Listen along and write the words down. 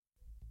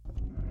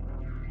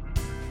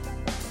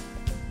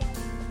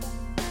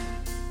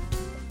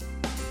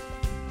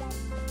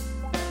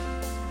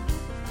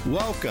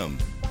Welcome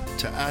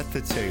to At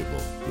the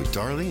Table with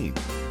Darlene.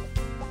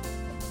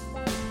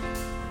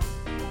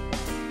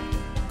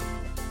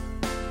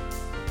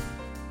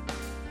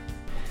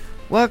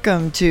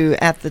 Welcome to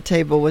At the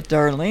Table with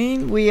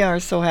Darlene. We are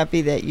so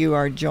happy that you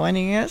are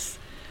joining us.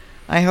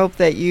 I hope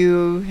that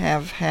you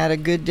have had a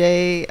good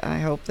day. I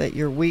hope that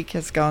your week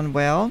has gone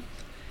well,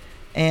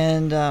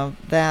 and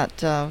that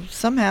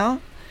somehow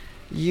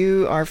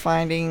you are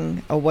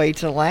finding a way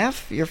to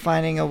laugh. You're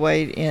finding a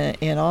way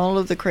in all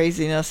of the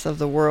craziness of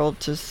the world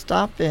to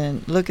stop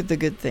and look at the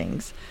good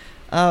things.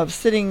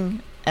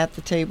 Sitting at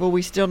the table,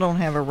 we still don't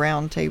have a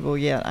round table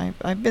yet.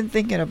 I've been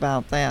thinking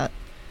about that,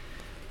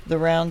 the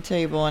round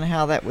table and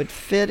how that would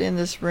fit in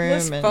this room.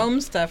 This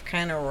foam stuff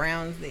kind of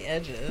rounds the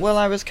edges. Well,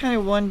 I was kind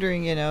of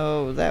wondering,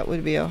 that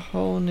would be a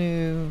whole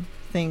new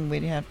thing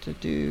we'd have to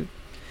do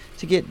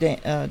to get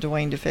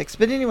Dwayne to fix.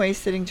 But anyway,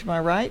 sitting to my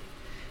right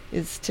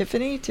is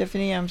Tiffany.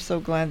 Tiffany, I'm so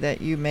glad that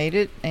you made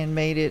it and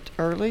made it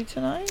early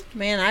tonight.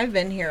 Man, I've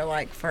been here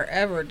like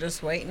forever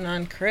just waiting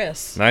on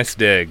Chris. Nice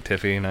dig,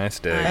 Tiffy. Nice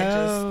dig.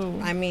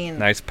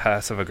 Nice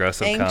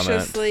passive-aggressive comment.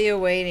 Anxiously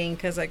awaiting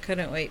because I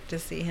couldn't wait to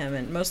see him,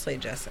 and mostly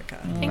Jessica.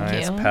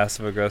 Nice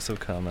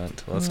passive-aggressive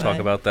comment. Let's talk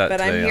about that but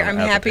today. I'm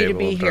happy to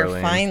be here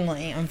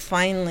finally. I'm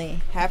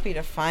finally happy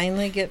to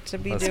finally get to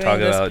be doing this podcast.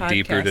 Let's talk about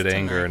deep-rooted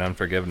anger and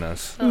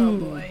unforgiveness. Oh,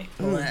 boy.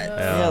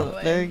 Yeah,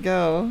 there you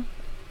go.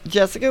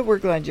 Jessica, we're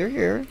glad you're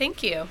here.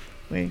 Thank you.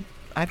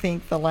 I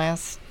think the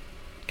last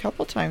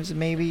couple times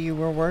maybe you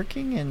were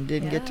working and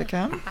didn't get to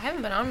come. I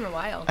haven't been on in a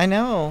while. I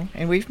know,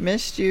 and we've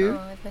missed you.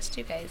 Oh, I've missed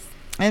you guys.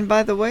 And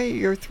by the way,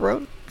 your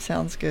throat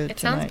sounds good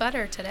tonight. Sounds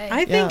better today.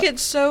 I think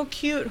it's so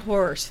cute,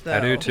 horse, though.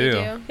 I do, too. You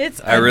do? It's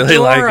I really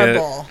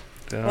adorable. like it.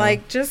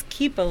 Like, just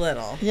keep a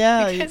little.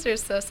 Yeah. You guys are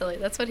so silly.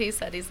 That's what he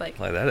said. He's like,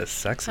 that is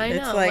sexy. I know.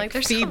 It's like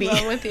there's Phoebe.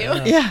 something wrong with you.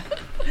 Yeah.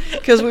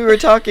 Because we were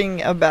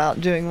talking about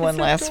doing one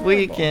It's last adorable.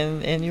 week,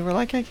 and you were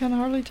like, I can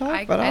hardly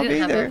talk, but I I'll be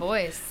didn't there. have a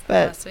voice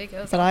But- last week.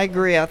 It was But I awful.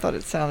 agree. I thought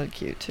it sounded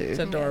cute, too. It's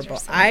guys are adorable.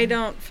 so I cute.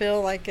 don't feel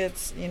like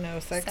it's,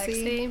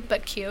 Sexy,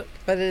 but cute.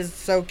 but it is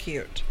so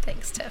cute.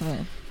 Thanks, Tiff.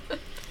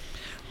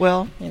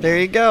 Well, there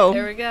you go.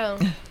 There we go.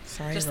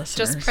 Sorry,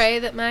 Just pray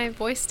that my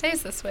voice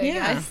stays this way,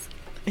 Yeah. guys.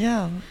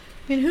 Yeah.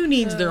 I mean, who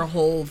needs their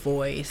whole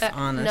voice,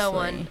 honestly? No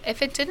one.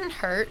 If it didn't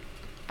hurt,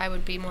 I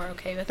would be more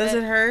okay with Does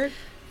it hurt?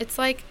 It's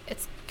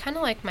kind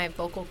of like my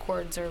vocal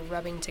cords are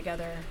rubbing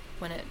together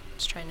when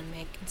it's trying to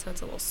make, and so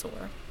it's a little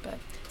sore. But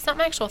it's not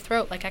my actual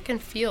throat. Like, I can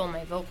feel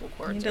my vocal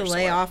cords. You need to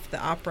lay off the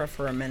opera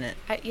for a minute.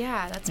 That's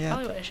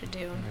probably what I should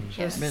do.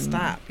 Just Yeah.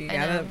 stop. You I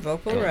gotta know.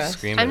 vocal Don't rest.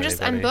 scream at I'm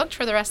anybody. booked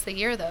for the rest of the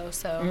year, though,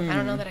 so I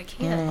don't know that I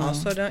can.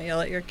 Also, don't yell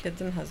at your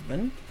kids and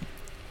husband.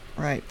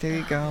 Right. There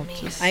you go. man.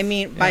 Just, I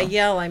mean, by yeah.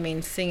 yell, I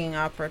mean singing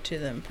opera to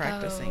them,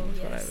 practicing is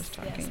what I was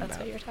talking Yes, about. that's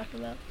what you're talking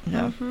about.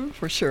 Yeah,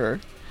 for sure.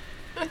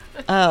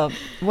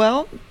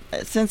 Well,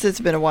 since it's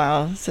been a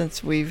while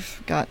since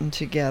we've gotten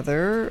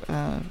together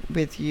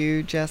with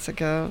you,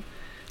 Jessica,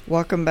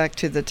 welcome back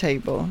to the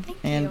table. Thank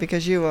and you.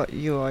 because you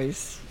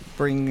always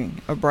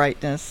bring a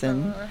brightness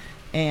and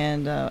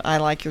I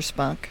like your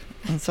spunk,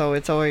 and so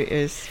it's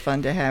always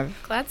fun to have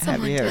Glad have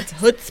someone you here. It's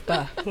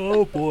chutzpah.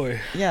 Oh, boy.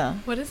 Yeah.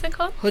 What is it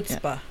called?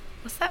 Chutzpah.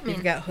 What's that mean?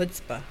 You've got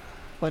chutzpah.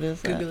 What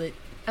is that? Google it.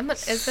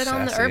 Is it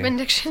on the Sassy. Urban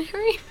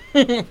Dictionary?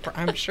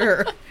 I'm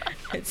sure.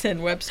 It's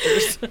in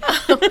Webster's.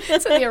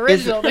 It's in the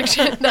original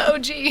dictionary, the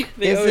OG.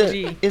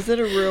 The OG. Is it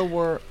a real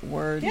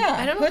word? Yeah,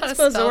 I don't know how to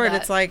chutzpah's spell a word.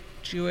 that. It's like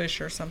Jewish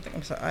or something.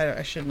 I'm sorry,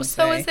 I shouldn't say.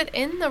 So is it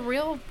in the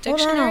real Hold on,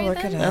 dictionary I'll look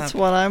then? it up. That's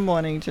what I'm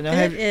wanting to know.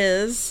 It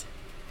is.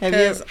 Have you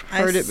 'cause I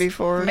heard it s-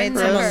 before? made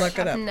Chris? someone look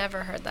it up. I've never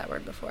heard that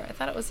word before. I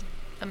thought it was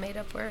a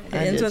made-up word. It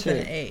I ends did with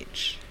an too.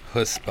 H.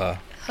 Chutzpah.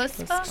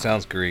 Chutzpah?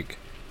 Sounds Greek.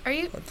 Are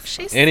you?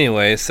 She's.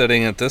 Anyway,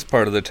 sitting at this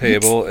part of the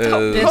table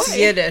is It's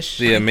Yiddish.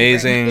 the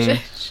amazing,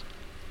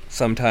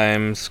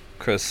 sometimes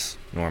Chris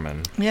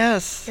Norman.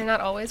 Yes. You're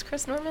not always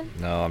Chris Norman?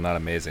 No, I'm not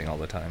amazing all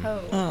the time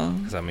Oh. Oh.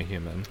 because I'm a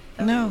human.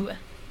 No. Oh.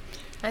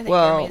 I think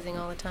Well, you're amazing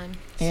all the time.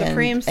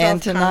 Supreme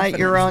and tonight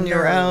you're on self-confidence,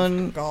 your nerve,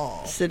 own,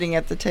 gall. sitting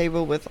at the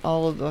table with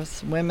all of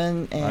us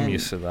women. And I'm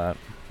used to that.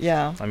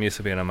 Yeah. I'm used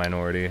to being a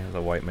minority as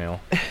a white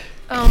male.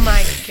 Oh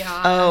my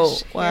gosh. Oh,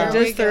 wow. I Here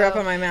we just threw go. up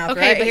in my mouth Okay,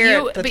 right but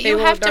here at the you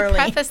table have with to Darlene.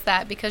 preface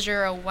that because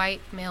you're a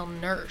white male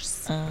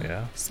nurse.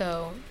 Yeah.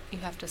 So you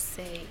have to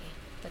say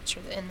that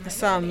you're in the I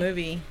saw a minority.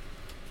 movie.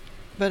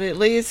 But at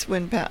least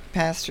when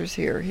Pastor's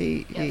here,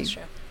 Yeah, that's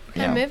true. What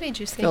yeah, kind of movie did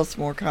you see? feels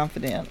more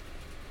confident.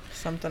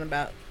 Something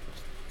about.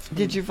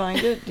 Did you find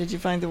it? Did you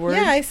find the word?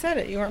 Yeah, I said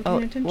it. You weren't paying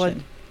attention. what?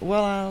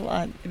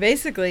 Well, It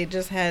basically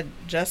just had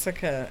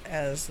Jessica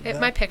as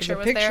My picture the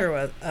was there.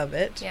 picture of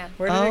it. Yeah.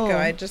 Where did it Oh. go?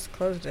 I just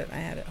closed it. I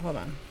had it. Hold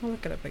on. I'll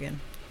look it up again.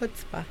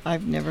 Chutzpah.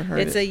 I've never heard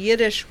It's it. a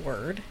Yiddish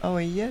word. Oh,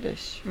 a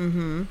Yiddish.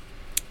 Mm-hmm.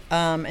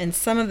 And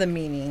some of the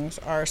meanings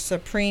are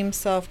supreme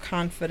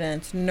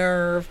self-confidence,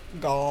 nerve,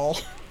 gall.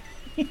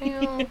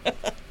 Ew.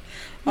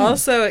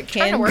 Also, it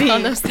Trying can to work be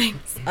on those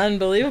things.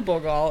 unbelievable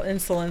gall,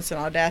 insolence, and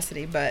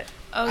audacity. But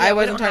Oh, yeah, I we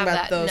wasn't don't talking have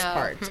about that. those No.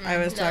 parts. I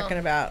Mm-mm, was no. talking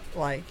about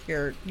like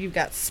you've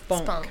got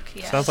spunk.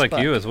 Yeah. Sounds like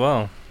you as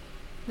well.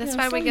 That's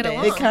why we get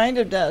along. It kind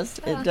of does.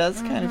 It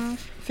does kind of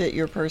fit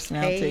your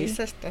personality. Hey,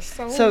 sister,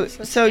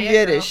 so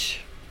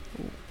Yiddish.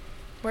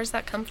 Where's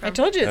that come from? I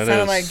told you it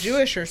sounded like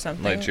Jewish or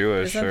something. Like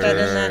Jewish Isn't or that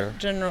in that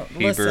general?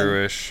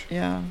 Hebrewish.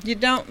 Yeah. You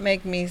don't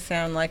make me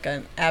sound like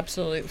an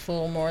absolute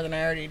fool more than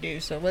I already do.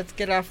 So let's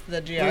get off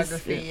the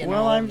geography and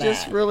all I'm that,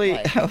 just really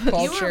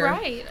you were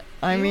right.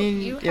 I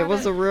mean, it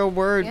was a real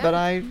word, but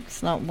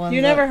it's not one.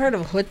 You never heard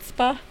of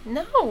chutzpah?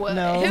 No.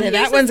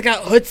 That one's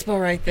got chutzpah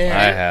right there.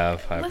 I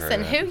have.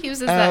 Listen, who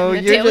uses that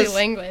in the daily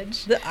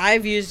language?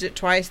 I've used it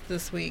twice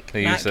this week.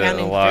 They used it in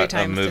a lot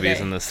of movies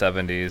in the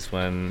 70s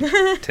when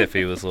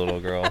Tiffy was a little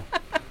girl.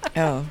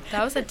 Oh.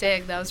 That was a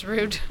dig. That was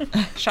rude.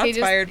 Shots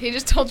fired. He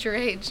just told your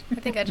age. I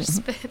think I just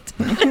spit.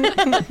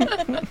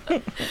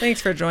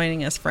 Thanks for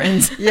joining us,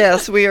 friends.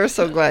 Yes, we are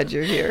so glad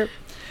you're here.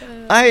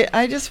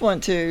 I just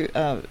want to,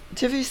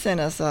 Tiffy sent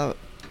us a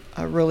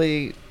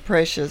really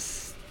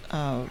precious,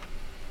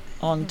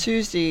 on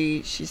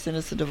Tuesday, she sent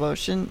us a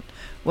devotion.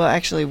 Well,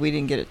 actually, we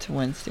didn't get it to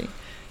Wednesday.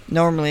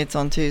 Normally it's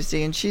on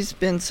Tuesday, and she's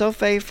been so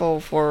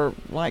faithful for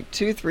like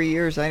 2-3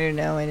 years, I don't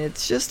know, and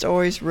it's just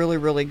always really,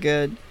 really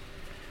good.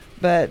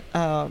 But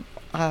I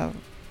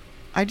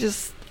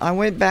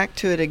went back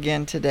to it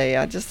again today.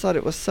 I just thought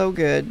it was so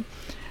good,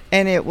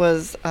 and it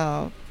was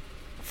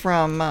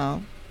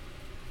from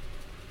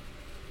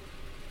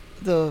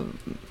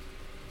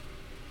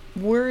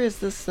where is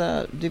this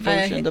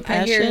devotion? The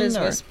Passion? I hear His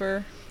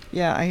whisper.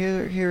 Yeah, I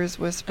hear His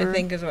whisper. I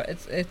think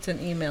it's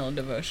an email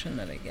devotion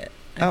that I get.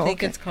 I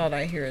think it's called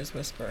I Hear His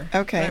Whisper.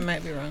 Okay. But I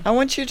might be wrong. I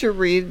want you to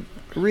read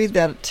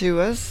that to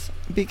us,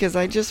 because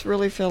I just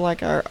really feel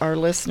like our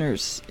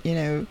listeners,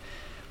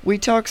 we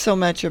talk so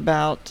much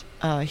about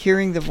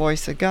hearing the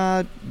voice of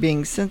God,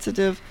 being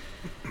sensitive,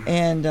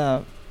 and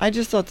I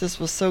just thought this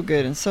was so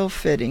good and so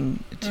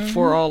fitting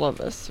for all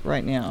of us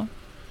right now.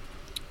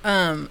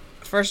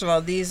 First of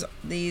all, these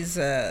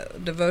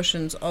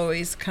devotions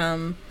always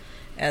come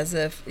as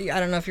if, I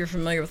don't know if you're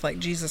familiar with like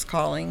Jesus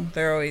Calling.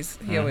 He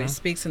always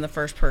speaks in the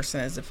first person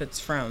as if it's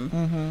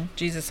from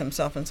Jesus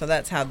himself, and so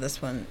that's how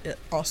this one it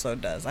also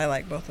does. I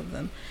like both of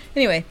them.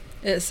 Anyway,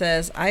 it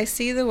says, I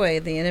see the way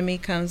the enemy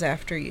comes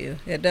after you.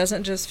 It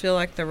doesn't just feel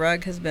like the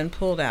rug has been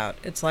pulled out.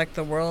 It's like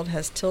the world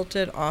has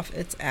tilted off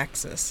its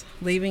axis,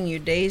 leaving you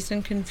dazed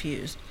and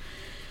confused.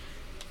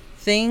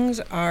 Things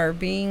are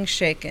being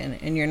shaken,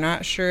 and you're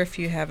not sure if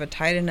you have a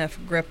tight enough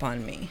grip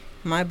on me.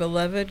 My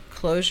beloved,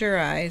 close your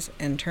eyes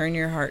and turn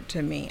your heart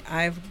to me.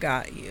 I've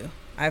got you.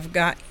 I've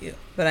got you.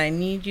 But I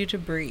need you to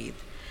breathe.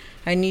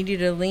 I need you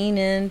to lean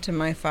into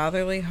my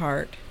fatherly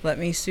heart. Let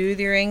me soothe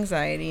your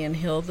anxiety and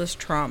heal this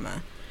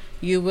trauma.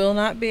 You will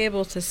not be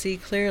able to see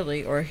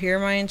clearly or hear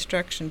my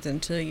instructions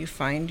until you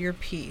find your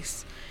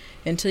peace.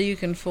 Until you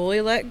can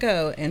fully let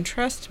go and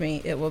trust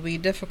me, it will be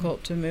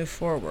difficult to move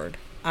forward.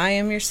 I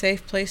am your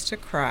safe place to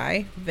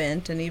cry,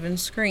 vent, and even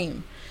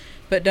scream.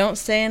 But don't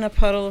stay in a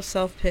puddle of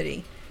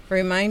self-pity.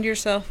 Remind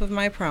yourself of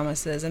my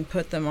promises and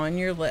put them on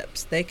your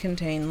lips. They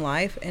contain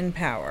life and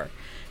power.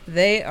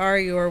 They are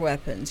your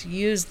weapons.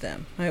 Use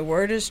them. My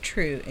word is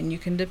true, and you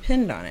can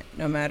depend on it.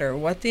 No matter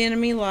what the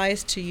enemy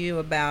lies to you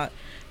about,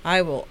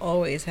 I will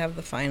always have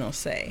the final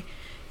say.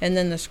 And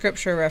then the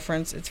scripture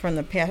reference, it's from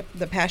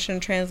the Passion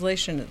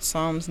Translation. It's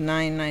Psalms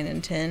 9, 9,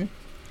 and 10.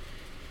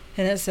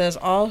 And it says,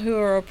 all who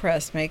are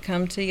oppressed may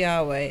come to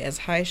Yahweh as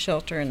high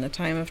shelter in the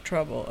time of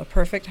trouble, a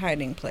perfect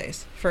hiding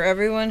place. For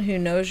everyone who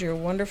knows your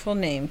wonderful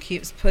name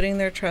keeps putting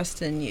their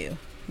trust in you.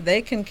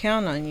 They can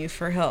count on you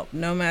for help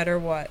no matter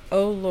what.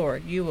 Oh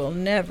Lord, you will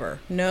never,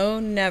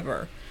 no,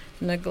 never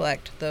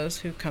neglect those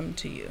who come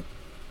to you.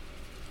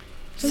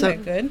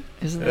 Isn't that good?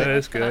 That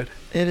is good.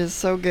 It is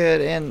so good,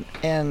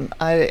 and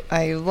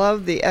I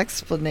love the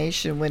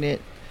explanation when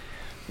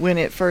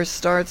it first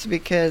starts,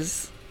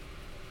 because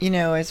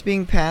as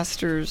being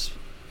pastors,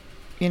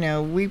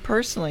 we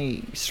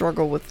personally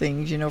struggle with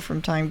things,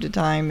 from time to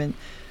time,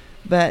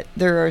 but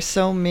there are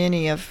so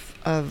many of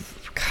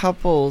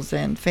couples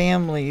and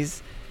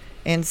families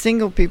and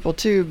single people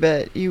too,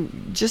 but you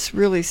just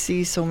really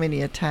see so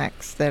many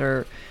attacks that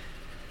are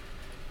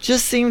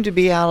just seem to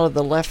be out of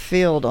the left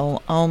field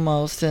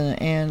almost,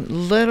 and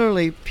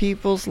literally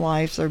people's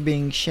lives are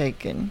being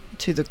shaken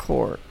to the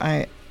core.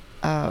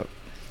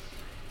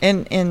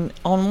 And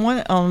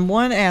on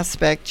one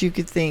aspect, you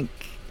could think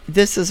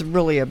this is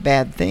really a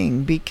bad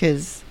thing,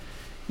 because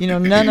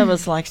none of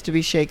us likes to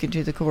be shaken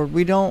to the core.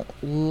 We don't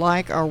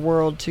like our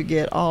world to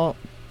get all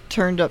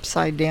turned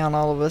upside down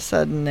all of a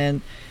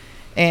sudden,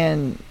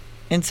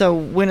 and so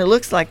when it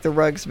looks like the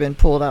rug's been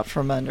pulled out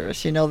from under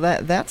us,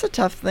 that's a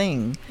tough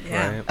thing.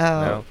 Yeah.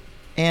 Right.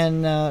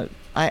 And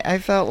I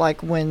felt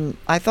like when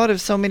I thought of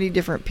so many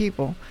different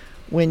people,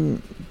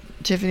 when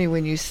Tiffany,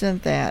 when you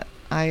sent that,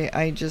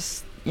 I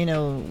just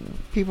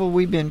people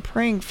we've been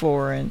praying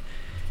for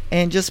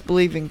and just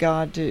believing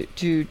God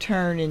to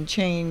turn and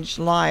change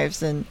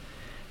lives, and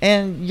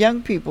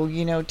young people,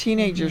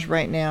 teenagers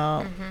right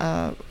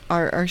now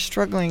are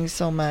struggling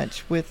so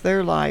much with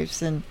their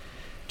lives and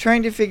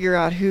trying to figure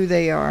out who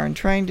they are, and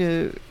trying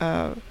to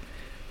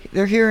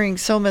they're hearing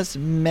so much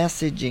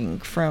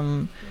messaging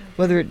from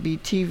whether it be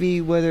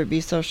TV, whether it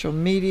be social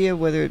media,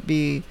 whether it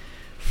be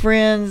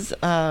friends.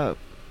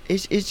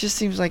 It just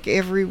seems like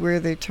everywhere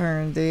they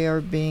turn, they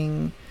are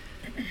being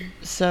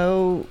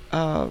so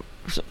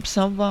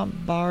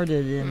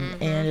bombarded,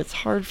 and it's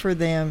hard for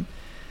them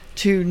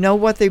to know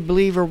what they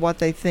believe or what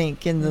they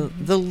think in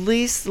the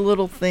least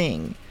little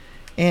thing.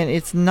 And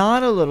it's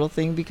not a little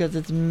thing because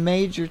it's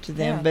major to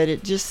them, but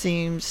it just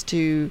seems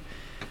to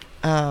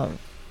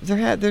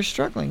they're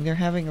struggling. They're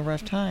having a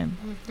rough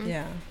time.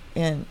 Yeah.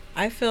 And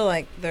I feel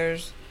like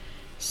there's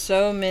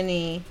so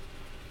many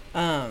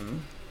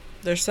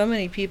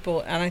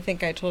people, and I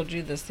think I told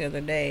you this the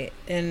other day,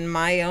 in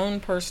my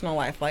own personal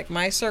life, like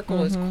my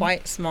circle is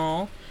quite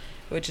small,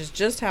 which is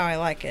just how I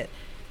like it,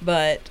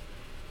 but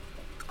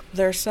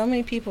there's so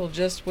many people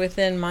just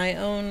within my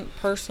own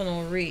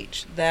personal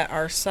reach that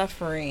are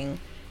suffering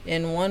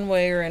in one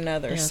way or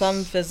another. Yes.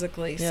 Some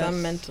physically,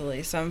 some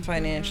mentally, some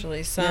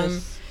financially,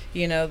 some,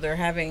 they're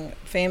having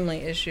family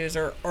issues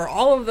or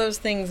all of those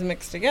things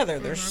mixed together.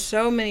 There's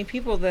so many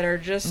people that are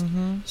just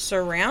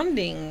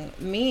surrounding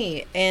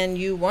me, and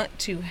you want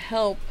to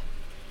help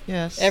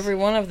every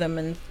one of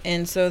them.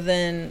 And so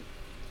then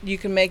you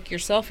can make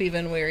yourself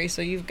even weary.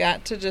 So you've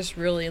got to just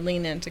really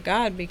lean into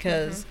God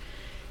because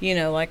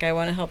like, I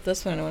want to help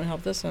this one, I want to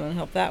help this one, I want to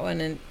help that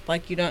one. And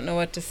like, you don't know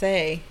what to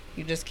say.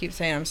 You just keep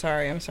saying, I'm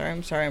sorry, I'm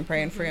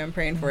praying for you, I'm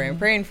praying for you, I'm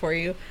praying for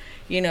you.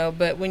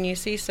 But when you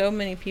see so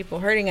many people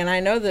hurting, and I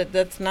know that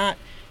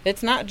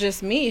it's not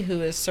just me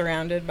who is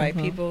surrounded by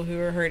people who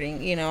are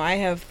hurting. I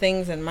have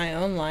things in my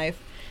own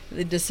life,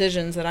 the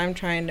decisions that I'm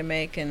trying to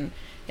make, and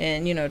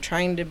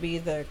trying to be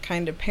the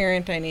kind of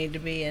parent I need to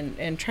be,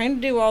 and trying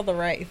to do all the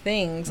right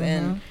things,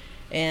 and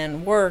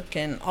work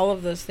and all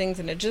of those things,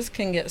 and it just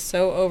can get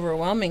so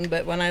overwhelming.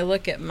 But when I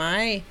look at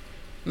my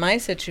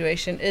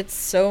situation, it's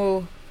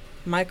so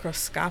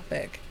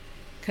microscopic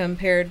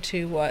compared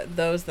to what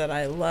those that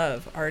I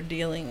love are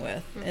dealing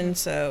with. And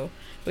so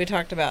we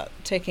talked about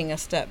taking a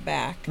step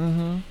back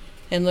and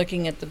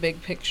looking at the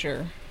big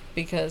picture,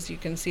 because you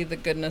can see the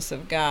goodness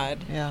of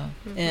God.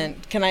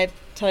 And can I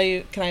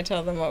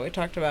tell them what we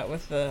talked about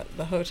with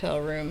the hotel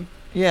room?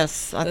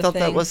 Yes, I thought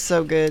that was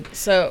so good.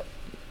 So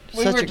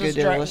we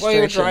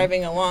were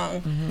driving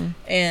along,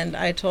 and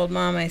I told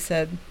Mom, I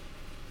said,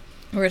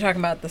 we were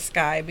talking about the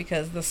sky,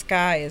 because the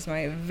sky is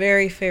my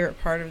very favorite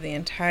part of the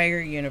entire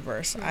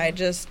universe. I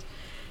just,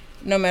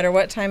 no matter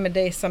what time of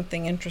day,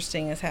 something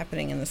interesting is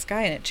happening in the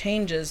sky, and it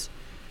changes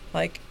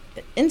like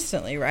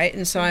instantly, right?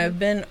 And so I've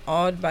been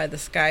awed by the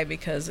sky,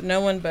 because no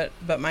one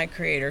but my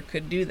Creator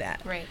could do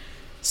that. Right.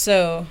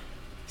 So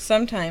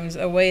sometimes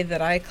a way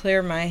that I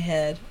clear my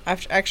head,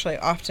 actually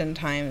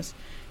oftentimes,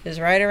 is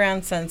right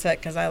around sunset,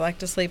 because I like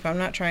to sleep. I'm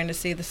not trying to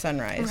see the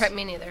sunrise. Right,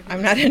 me neither.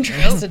 I'm not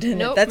interested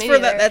in it.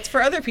 That's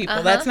for other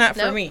people. That's not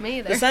for me. Me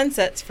either. The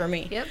sunset's for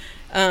me. Yep.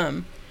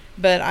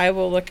 But I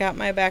will look out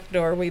my back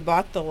door. We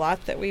bought the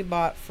lot that we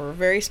bought for a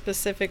very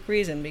specific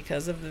reason,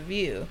 because of the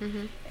view.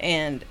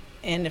 And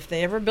if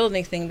they ever build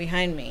anything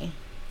behind me,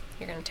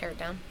 you're going to tear it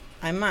down?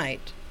 I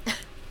might.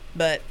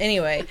 But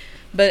anyway,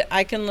 but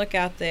I can look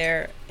out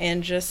there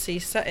and just see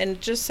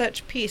just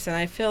such peace. And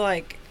I feel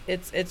like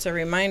it's a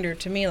reminder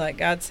to me, like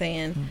God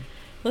saying,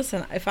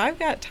 listen, if I've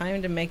got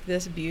time to make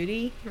this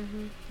beauty,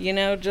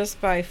 just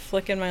by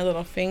flicking my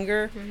little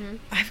finger,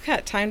 I've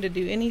got time to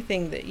do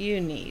anything that you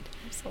need.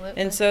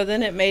 Absolutely. And so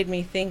then it made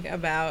me think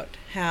about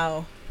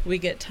how we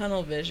get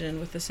tunnel vision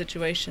with the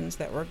situations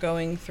that we're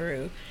going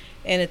through.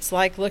 And it's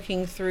like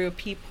looking through a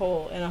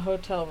peephole in a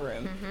hotel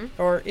room.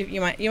 Or if you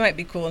might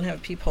be cool and have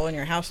a peephole in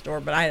your house door,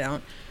 but I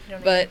don't.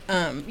 But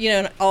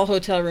all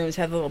hotel rooms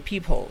have little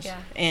peepholes. Yeah.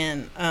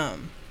 And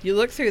you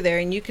look through there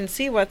and you can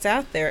see what's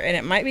out there, and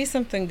it might be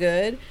something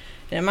good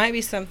and it might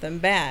be something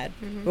bad.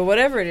 But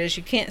whatever it is,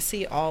 you can't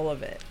see all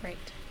of it. Right.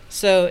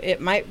 So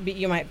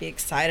you might be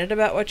excited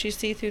about what you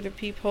see through the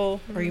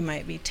peephole, or you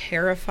might be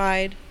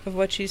terrified of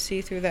what you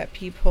see through that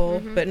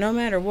peephole. But no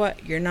matter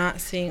what, you're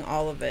not seeing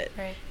all of it.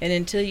 Right. And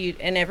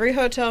and every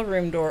hotel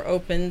room door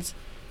opens,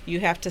 you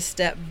have to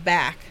step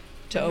back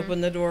to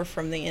open the door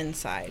from the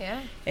inside.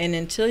 Yeah. And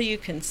until you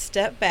can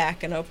step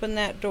back and open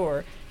that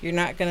door, you're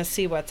not going to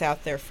see what's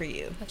out there for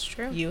you. That's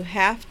true. You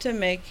have to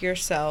make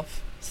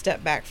yourself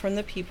step back from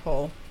the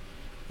peephole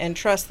and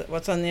trust that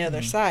what's on the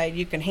other side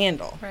you can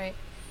handle. Right.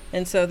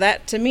 And so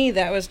that, to me,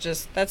 that's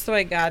the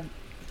way God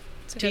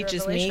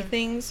teaches me revelation.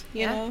 things,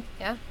 you know?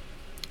 Yeah.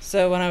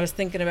 So when I was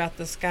thinking about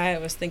the sky, I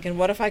was thinking,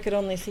 what if I could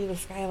only see the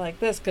sky like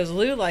this? Because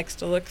Lou likes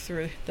to look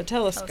through the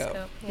telescope.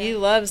 Yeah. He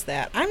loves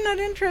that. I'm not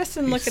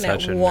interested in looking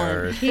at one.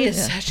 Nerd. He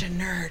is such a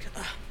nerd.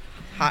 Ugh,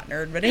 hot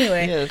nerd. But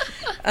anyway,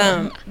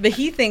 but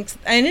he thinks,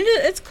 and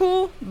it's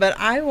cool, but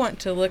I want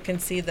to look and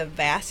see the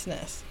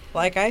vastness.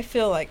 Like, I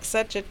feel like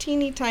such a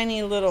teeny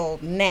tiny little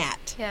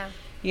gnat. Yeah.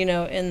 You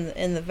know,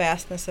 in the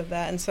vastness of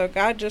that. And so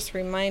God just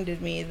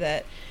reminded me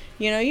that,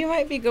 You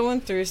might be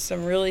going through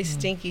some really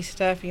stinky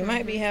stuff. You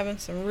might be having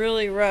some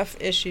really rough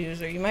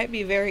issues, or you might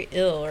be very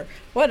ill, or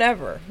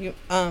whatever.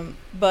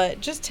 But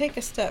just take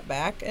a step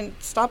back and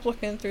stop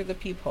looking through the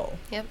peephole.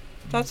 Yep.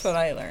 That's what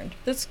I learned.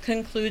 This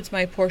concludes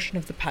my portion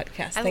of the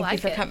podcast. Thank you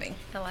for coming.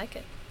 I like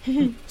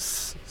it.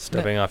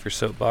 Stepping off your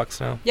soapbox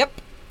now?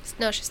 Yep.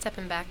 No, she's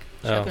stepping back.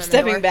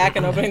 Stepping back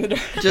and opening the door.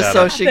 Just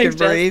so she could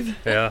breathe.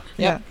 Yeah.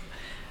 Yeah.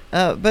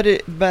 But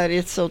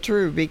it's so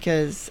true,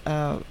 because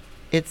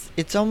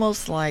it's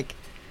almost like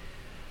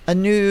a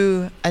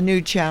new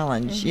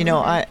challenge.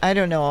 I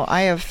don't know.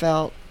 I have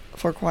felt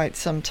for quite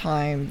some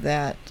time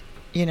that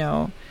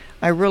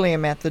I really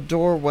am at the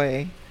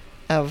doorway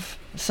of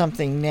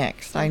something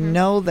next. I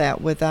know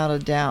that without a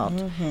doubt.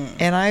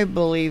 And I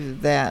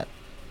believe that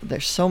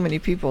there's so many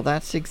people,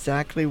 that's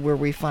exactly where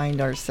we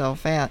find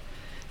ourselves at.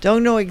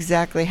 Don't know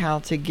exactly how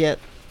to get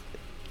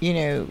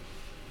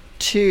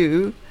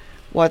to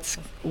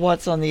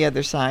what's on the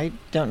other side.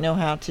 Don't know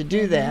how to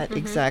do that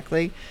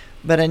exactly,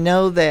 but I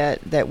know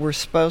that we're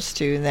supposed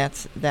to, and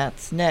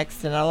that's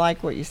next. And I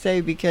like what you say,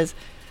 because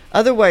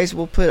otherwise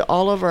we'll put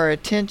all of our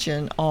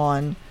attention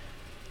on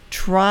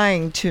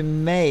trying to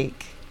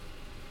make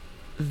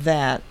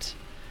that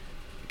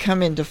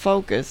come into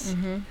focus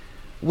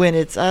when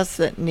it's us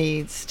that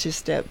needs to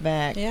step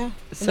back. Yeah.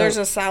 So there's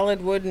a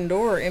solid wooden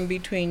door in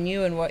between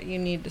you and what you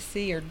need to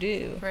see or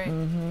do.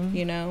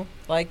 Right.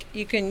 Like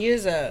you can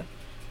use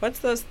what's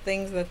those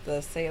things that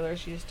the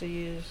sailors used to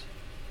use?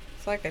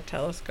 It's like a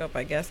telescope,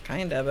 I guess,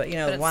 kind of. But,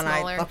 but the one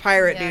a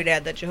pirate dude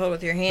had that you hold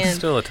with your hand. It's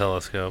still a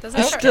telescope. Does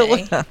it still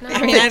no.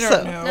 I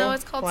don't know. No,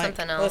 it's called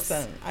something else.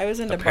 Listen, I was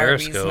into a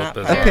periscope. Barbies,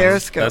 not a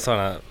periscope. That's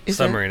on a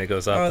submarine. It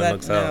goes up and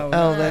looks out.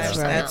 Oh, that's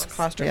right. That's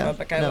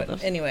claustrophobic. Yeah.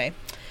 Anyway,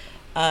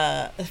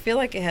 I feel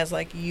like it has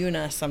like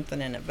Una something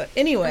in it. But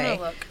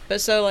anyway,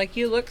 but so like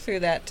you look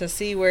through that to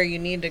see where you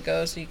need to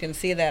go so you can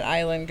see that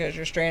island because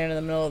you're stranded in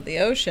the middle of the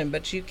ocean.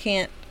 But you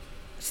can't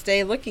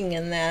stay looking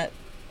in that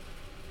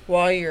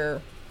while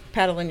you're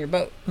paddling your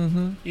boat.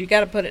 You got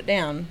to put it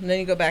down, and then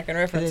you go back and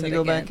reference it again. And then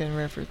you go back and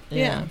reference.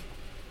 Yeah.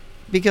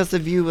 Because the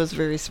view was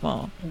very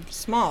small.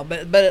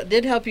 But it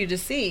did help you to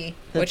see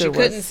what you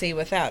couldn't see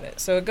without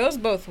it. So it goes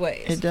both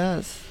ways. It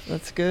does.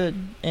 That's good.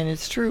 And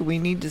it's true. We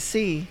need to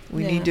see.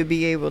 We need to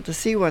be able to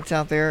see what's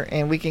out there,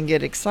 and we can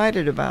get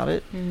excited about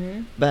it.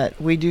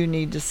 But we do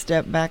need to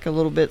step back a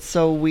little bit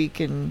so we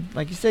can,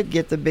 like you said,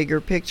 get the bigger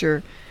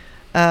picture.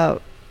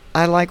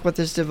 I like what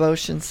this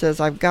devotion says.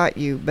 I've got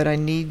you, but I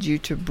need you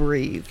to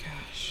breathe.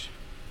 Gosh.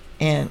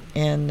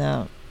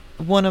 And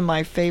one of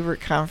my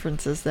favorite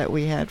conferences that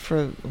we had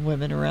for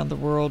women around the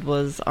world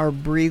was our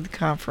Breathe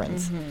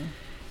conference.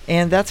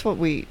 And that's what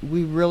we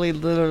really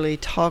literally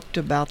talked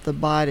about the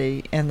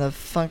body and the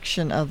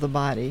function of the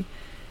body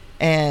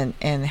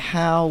and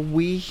how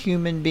we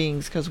human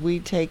beings, because we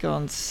take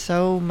on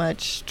so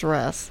much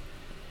stress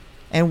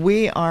and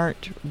we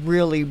aren't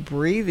really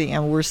breathing,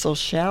 and we're so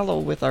shallow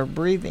with our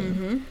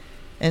breathing.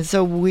 And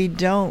so we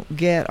don't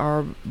get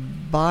our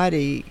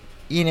body,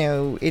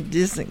 it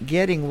isn't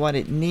getting what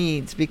it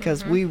needs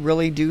because we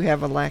really do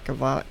have a lack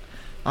of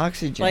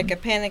oxygen. Like a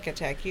panic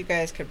attack. You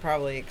guys could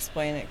probably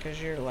explain it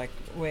because you're like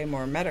way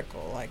more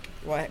medical. Like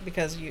what?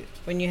 Because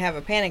when you have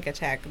a panic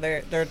attack,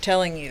 they're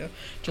telling you,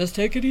 just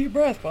take a deep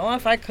breath. Well,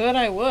 if I could,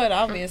 I would,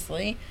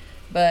 obviously.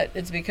 But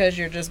it's because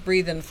you're just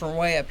breathing from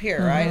way up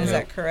here, right? Is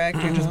that correct?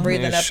 You're just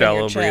breathing up in your chest.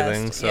 Shallow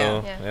breathing,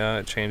 so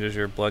it changes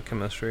your blood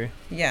chemistry.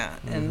 Yeah,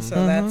 and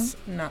so that's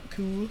not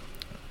cool.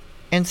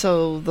 And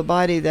so the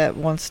body that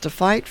wants to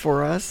fight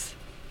for us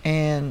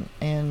and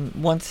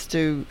wants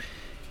to,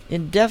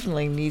 it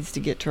definitely needs to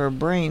get to our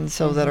brain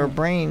so that our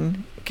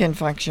brain can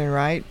function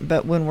right.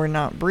 But when we're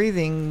not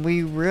breathing,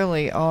 we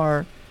really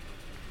are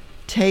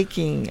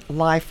taking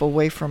life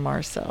away from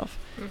ourselves.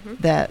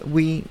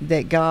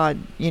 That God,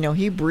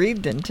 He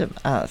breathed into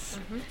us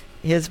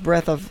His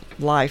breath of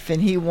life,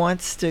 and He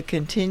wants to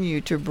continue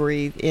to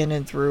breathe in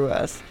and through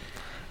us.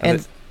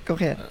 And go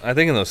ahead. I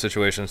think in those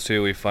situations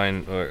too, we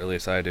find, or at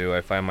least I do, I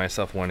find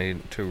myself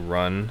wanting to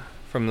run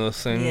from those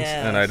things,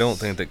 and I don't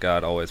think that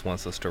God always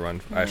wants us to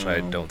run. Actually, I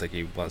don't think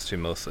He wants to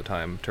most of the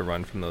time to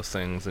run from those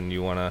things, and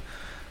you want to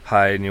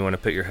hide and you want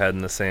to put your head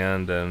in the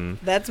sand, and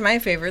that's my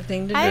favorite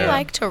thing to do. I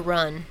like to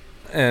run.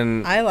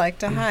 And I like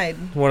to hide.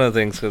 One of the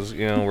things, because,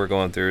 we're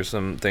going through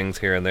some things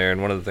here and there,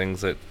 and one of the things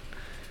that,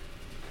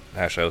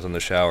 actually, I was in the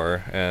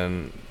shower,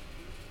 and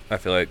I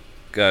feel like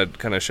God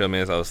kind of showed me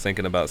as I was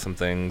thinking about some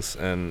things,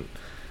 and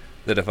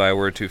that if I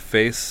were to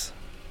face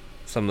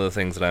some of the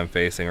things that I'm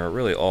facing, or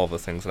really all of the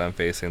things that I'm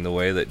facing, the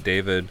way that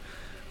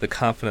the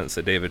confidence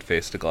that David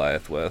faced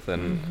Goliath with,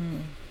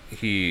 and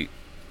he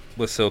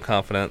was so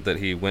confident that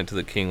he went to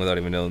the king without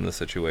even knowing the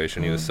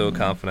situation. He was so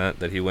confident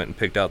that he went and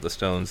picked out the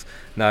stones,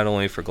 not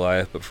only for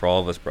Goliath, but for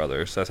all of his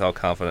brothers. That's how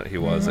confident he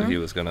was that he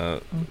was going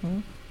to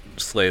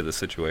slay the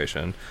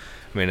situation.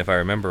 I mean, if I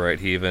remember right,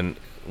 he even,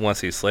 once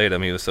he slayed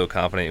him, he was so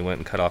confident he went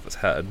and cut off his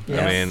head. Yes.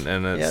 I mean,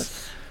 and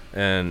it's,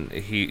 and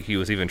he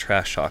was even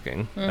trash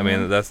talking. I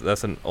mean,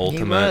 that's an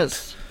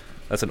ultimate,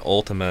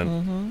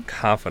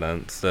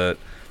 confidence that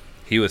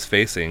he was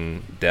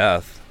facing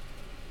death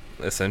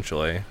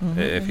essentially. Mhm.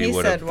 If He you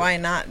would said, have, "Why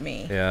not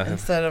me?" Yeah.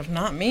 Instead of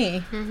 "not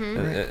me."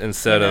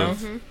 instead You know?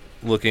 of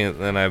looking at,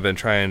 and I've been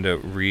trying to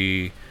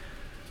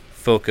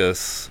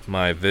refocus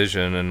my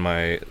vision and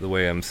the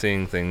way I'm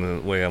seeing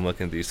things, the way I'm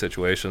looking at these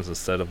situations,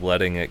 instead of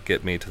letting it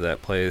get me to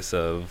that place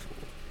of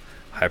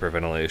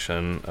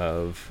hyperventilation,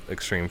 of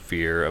extreme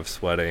fear, of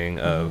sweating,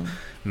 of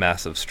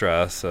massive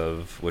stress,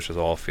 which is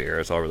all fear.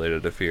 It's all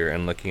related to fear,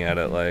 and looking at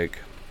it like,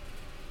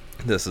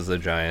 this is a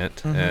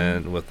giant,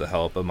 and with the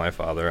help of my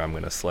Father, I'm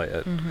going to slay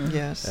it.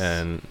 Yes.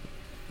 And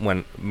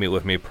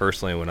with me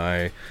personally, when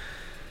I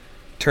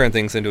turn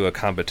things into a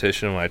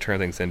competition, when I turn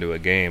things into a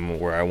game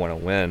where I want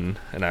to win,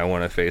 and I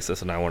want to face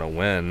this and I want to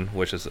win,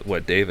 which is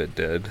what David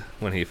did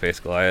when he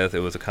faced Goliath.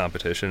 It was a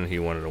competition, and he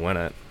wanted to win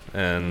it.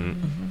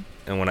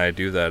 And when I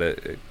do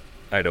that,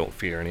 I don't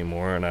fear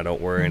anymore, and I don't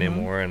worry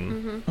anymore,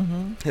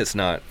 and it's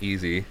not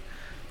easy,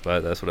 but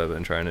that's what I've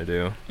been trying to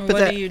do.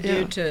 What do you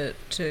do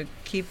to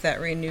keep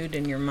that renewed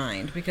in your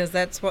mind? Because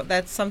that's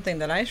something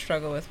that I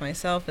struggle with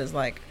myself, is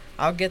like,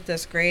 I'll get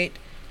this great,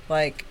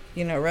 like,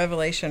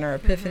 revelation or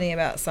epiphany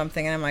about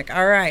something, and I'm like,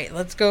 all right,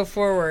 let's go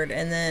forward,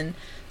 and then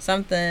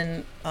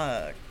something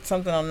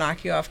will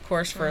knock you off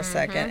course for a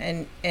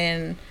second,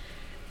 and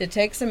it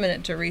takes a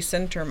minute to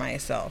recenter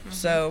myself.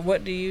 So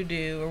what do you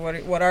do, or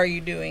what are you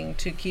doing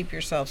to keep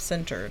yourself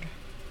centered?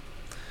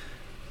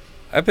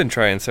 I've been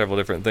trying several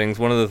different things.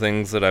 One of the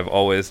things that I've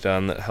always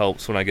done that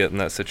helps when I get in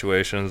that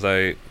situation is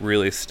I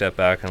really step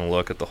back and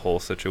look at the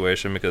whole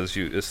situation, because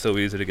it's so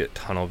easy to get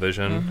tunnel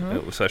vision,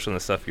 especially in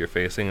the stuff you're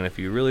facing. And if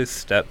you really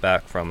step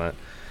back from it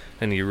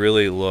and you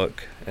really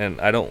look,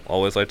 and I don't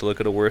always like to look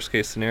at a worst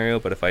case scenario,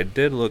 but if I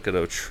did look at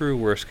a true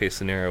worst case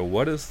scenario,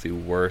 what is the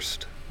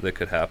worst that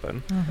could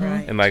happen?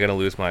 Right. Am I going to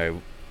lose my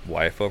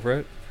wife over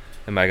it?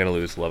 Am I going to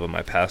lose the love of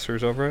my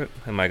pastors over it?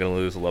 Am I going to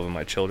lose the love of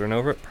my children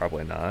over it?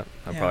 Probably not.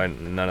 Probably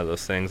none of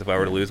those things. If I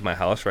were to lose my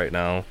house right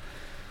now,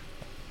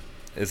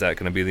 is that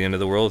going to be the end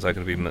of the world? Is that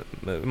going to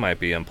be? It might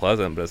be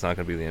unpleasant, but it's not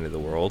going to be the end of the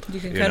world. You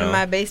can come to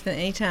my basement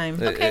anytime.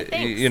 Okay,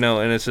 thanks.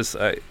 And it's just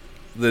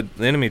the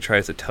enemy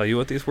tries to tell you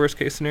what these worst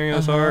case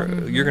scenarios are.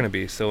 You're going to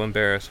be so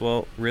embarrassed.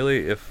 Well,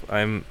 really, if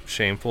I'm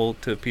shameful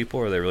to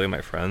people, are they really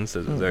my friends?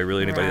 Is there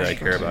really anybody that I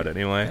care about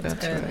anyway? That's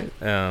good.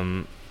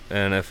 Right.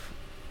 And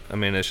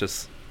it's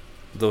just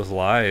those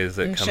lies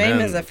that come shame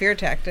in. is a fear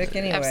tactic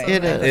anyway.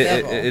 Absolutely.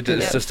 It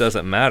just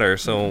doesn't matter.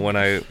 So when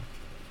I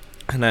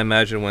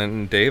imagine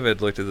when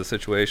David looked at the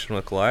situation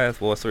with Goliath,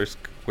 well, what's the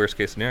worst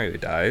case scenario? He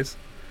dies.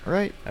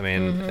 Right. I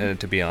mean, and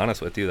to be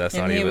honest with you, that's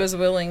and not he even. He was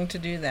willing to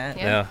do that.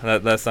 Yeah,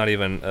 that's not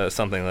even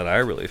something that I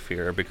really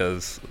fear,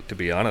 because to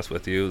be honest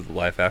with you,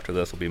 life after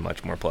this will be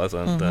much more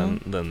pleasant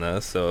than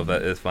this. So if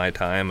that is my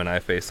time and I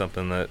face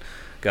something that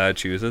God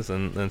chooses,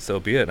 then so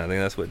be it. And I think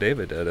that's what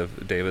David did.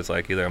 If David's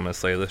like, either I'm going to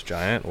slay this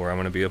giant or I'm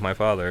going to be with my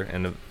Father,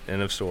 end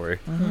of story.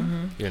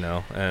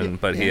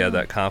 But he had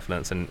that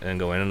confidence and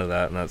going into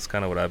that, and that's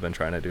kind of what I've been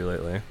trying to do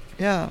lately.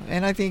 Yeah,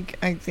 and I think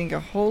a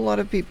whole lot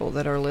of people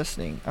that are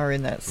listening are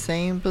in that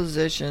same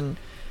position.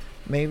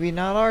 Maybe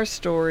not our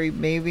story,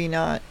 maybe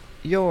not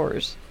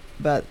yours,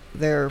 but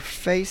they're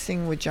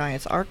facing with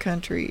giants. Our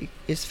country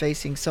is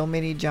facing so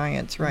many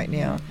giants right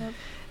now. Yep.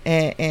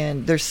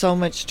 And there's so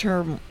much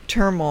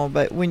turmoil.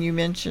 But when you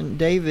mentioned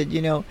David,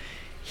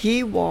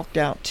 he walked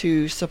out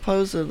to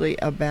supposedly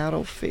a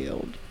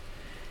battlefield,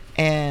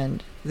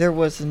 and there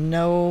was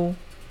no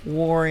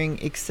warring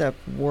except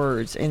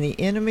words. And the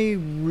enemy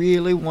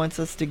really wants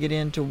us to get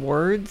into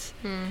words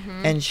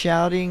and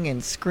shouting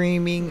and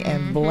screaming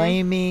and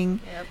blaming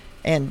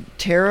and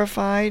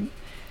terrified.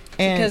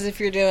 And because if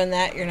you're doing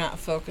that, you're not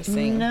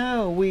focusing.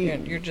 No,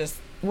 you're just.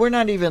 We're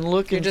not even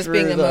looking. You're just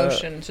through being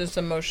it's just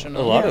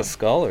emotional. A lot of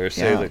scholars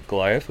say that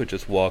Goliath would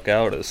just walk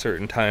out at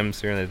certain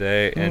times during the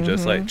day and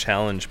just like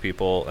challenge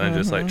people and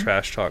just like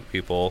trash talk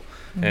people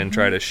and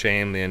try to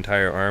shame the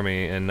entire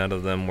army, and none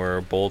of them were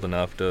bold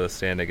enough to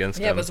stand against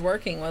him. Yeah, it was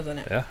working,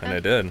 wasn't it? Yeah, and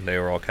it did. They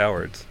were all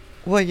cowards.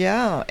 Well,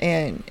 yeah,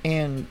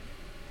 and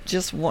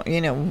just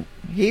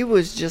he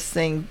was just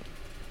saying,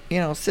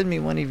 send me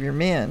one of your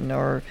men,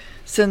 or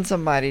send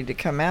somebody to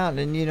come out.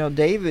 And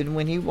David,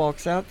 when he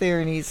walks out there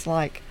and he's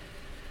like,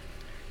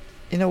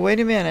 wait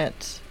a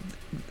minute,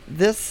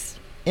 this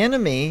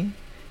enemy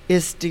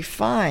is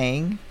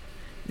defying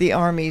the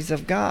armies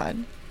of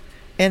God.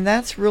 And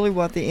that's really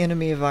what the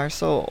enemy of our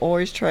soul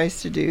always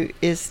tries to do,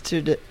 is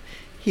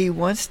he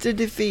wants to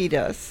defeat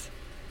us,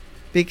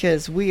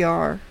 because we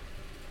are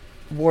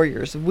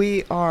warriors.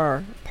 We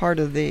are part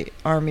of the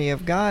army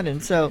of God.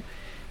 And so,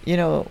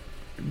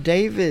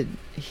 David,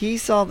 he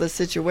saw the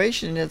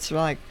situation, and it's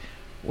like,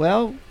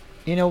 well,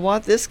 you know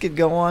what? This could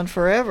go on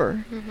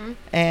forever.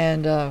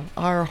 And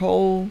our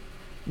whole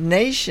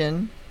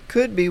nation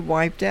could be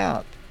wiped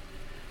out.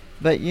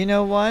 But you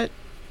know what?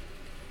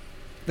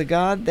 The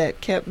God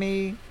that kept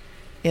me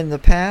in the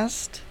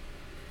past,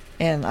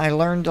 and I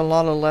learned a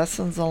lot of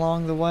lessons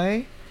along the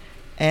way,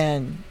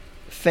 and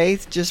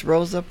faith just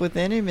rose up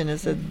within him, and it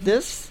said,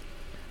 this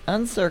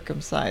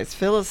uncircumcised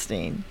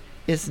Philistine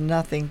is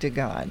nothing to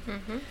God.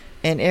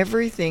 And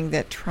everything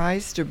that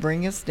tries to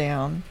bring us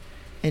down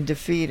and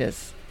defeat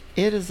us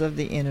It is of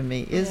the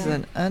enemy. It is Yeah.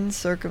 an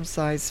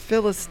uncircumcised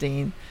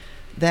Philistine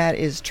that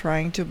is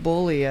trying to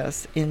bully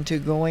us into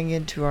going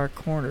into our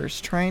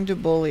corners, trying to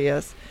bully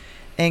us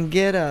and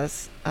get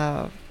us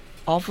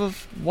off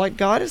of what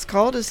God has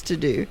called us to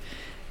do.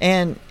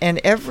 And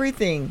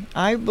everything,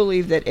 I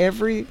believe that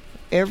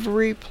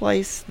every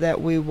place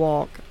that we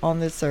walk on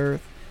this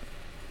earth,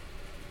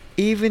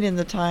 even in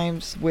the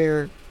times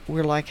where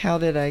we're like, how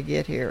did I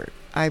get here?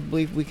 I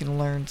believe we can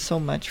learn so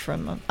much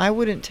from them. I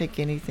wouldn't take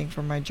anything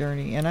from my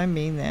journey, and I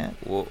mean that.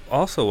 Well,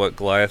 also what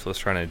Goliath was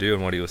trying to do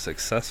and what he was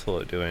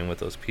successful at doing with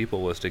those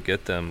people was to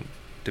get them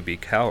to be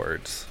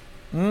cowards.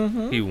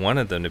 Mm-hmm. He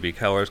wanted them to be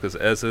cowards because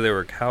as they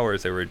were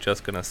cowards, they were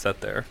just going to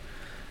sit there.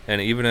 And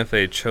even if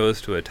they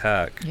chose to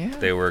attack, Yeah.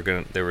 they were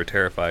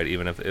terrified.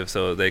 Even if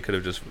so, they could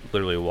have just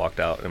literally walked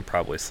out and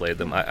probably slayed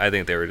them. I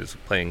think they were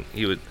just playing.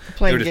 They were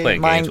just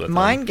playing games with them.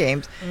 mind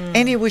games,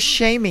 and he was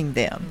shaming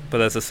them. But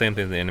that's the same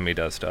thing the enemy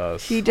does to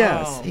us. He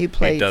does. Oh. He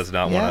plays. He does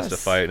not want us to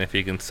yes. fight, and if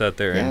he can sit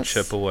there and Yes.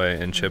 chip away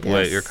and chip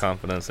away at your Yes.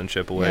 confidence and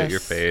chip away at your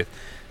Yes. faith,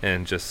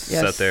 and just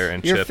Yes. sit there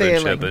and You're chip and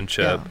chip failing. and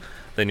chip, Yeah.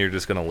 then you're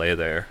just going to lay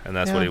there, and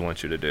that's what Yeah. he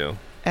wants you to do.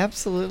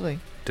 Absolutely.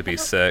 To be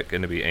sick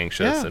and to be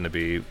anxious Yeah. and to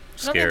be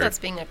I don't think scared. that's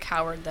being a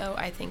coward, though.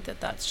 I think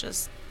that's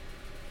just,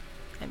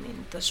 I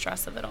mean, the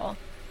stress of it all.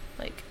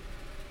 Like,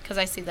 because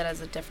I see that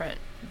as a different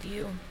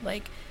view.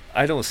 Like,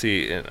 I don't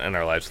see in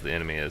our lives the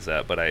enemy as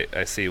that, but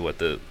I see what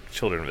the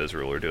children of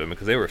Israel were doing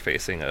because they were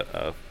facing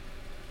a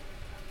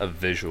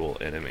visual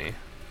enemy.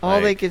 All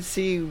Like, they could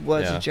see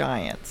was yeah.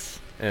 giants.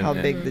 And- How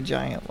and- big the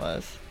giant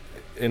was.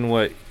 in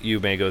what you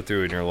may go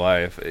through in your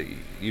life,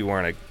 you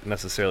aren't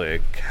necessarily a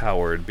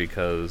coward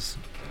because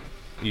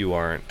you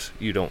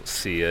don't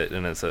see it,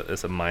 and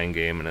it's a mind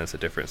game and it's a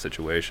different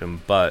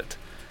situation. But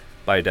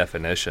by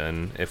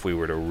definition, if we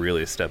were to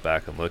really step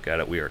back and look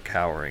at it, we are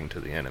cowering to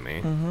the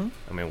enemy. Mm-hmm.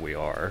 I mean, we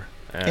are,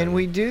 And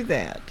we do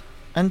that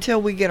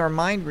until we get our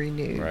mind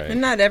renewed. right.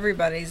 And not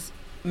everybody's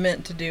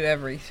meant to do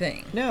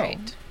everything. No.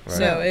 right. Right.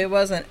 So it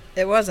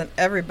wasn't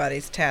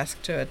everybody's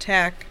task to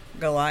attack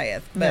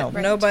Goliath, but No.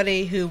 Right.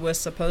 nobody who was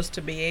supposed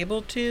to be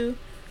able to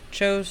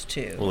chose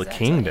to. Well, the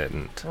Exactly. king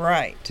didn't.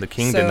 Right. The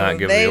king so did not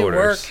give the they were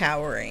orders.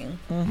 cowering.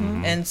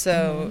 Mm-hmm. And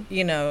so,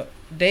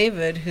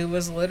 David, who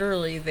was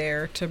literally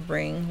there to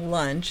bring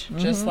lunch,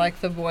 just Mhm.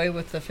 like the boy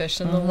with the fish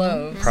and the Mhm.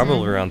 loaves.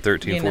 Probably around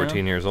 13, You know.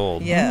 14 years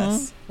old.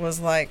 Yes. Was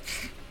like,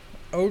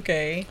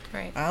 okay,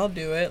 Right. I'll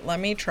do it. Let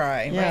me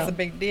try. Yeah. What's the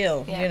big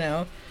deal?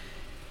 Yeah.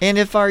 And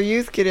if our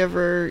youth could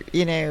ever,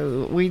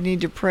 we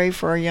need to pray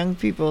for our young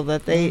people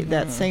that that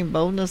Mhm. same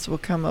boldness will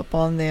come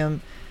upon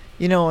them,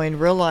 and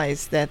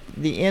realize that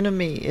the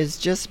enemy is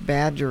just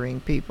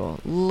badgering people,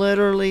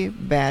 literally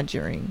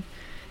badgering.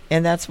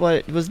 And that's what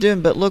it was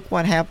doing. But look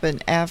what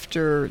happened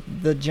after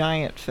the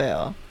giant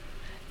fell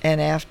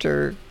and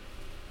after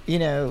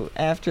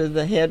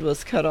the head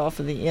was cut off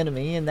of the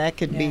enemy, and that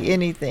could be Yeah.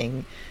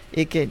 anything.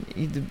 It could,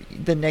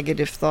 the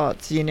negative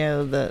thoughts,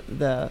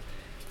 the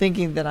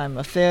thinking that I'm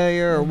a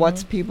failure or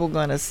what's people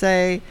going to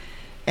say.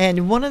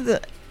 And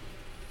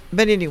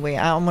but anyway,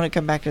 I'm going to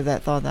come back to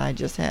that thought that I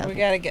just had. We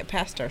got to get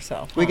past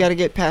ourselves. We got to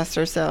get past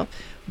ourselves.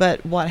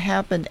 But what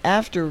happened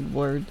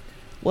afterward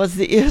was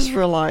the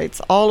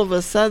Israelites, all of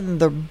a sudden,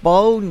 the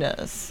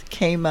boldness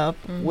came up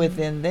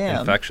within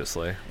them.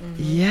 Infectiously.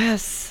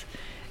 Yes.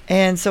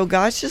 And so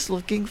God's just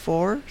looking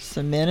for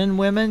some men and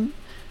women,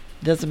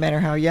 doesn't matter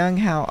how young,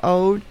 how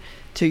old,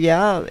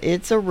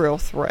 it's a real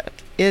threat.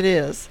 It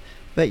is.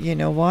 But you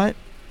know what?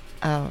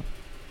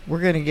 We're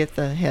going to get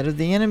the head of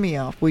the enemy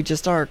off. We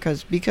just are.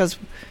 Because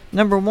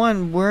number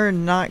one, we're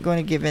not going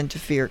to give in to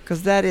fear,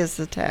 because that is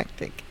the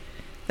tactic.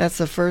 That's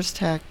the first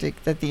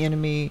tactic that the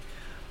enemy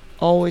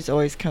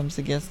always comes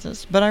against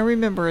us. But I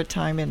remember a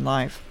time in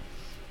life,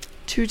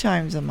 2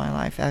 times in my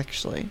life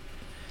actually,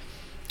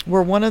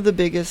 where one of the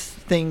biggest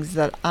things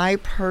that I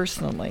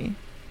personally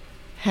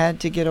had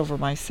to get over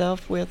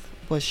myself with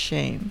was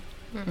shame.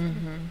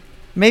 Mm-hmm.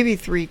 Maybe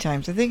 3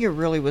 times. I think it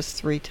really was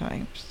 3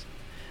 times.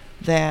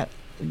 That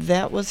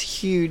was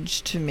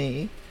huge to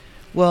me.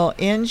 Well,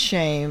 in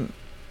shame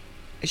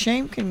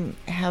can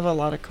have a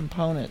lot of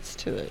components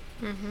to it.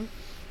 Mm-hmm.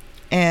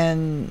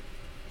 And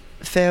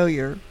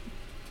failure,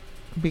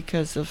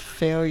 because of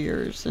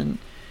failures and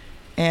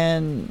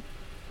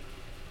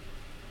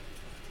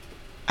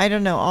I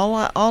don't know.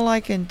 All I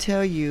can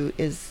tell you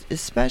is,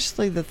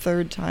 especially the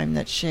 3rd time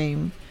that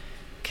shame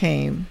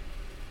came,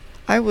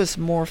 I was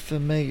more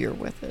familiar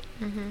with it.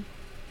 Mm-hmm.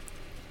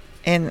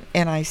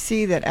 And I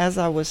see that as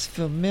I was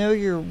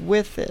familiar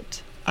with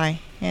it, I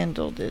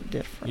handled it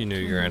different. You knew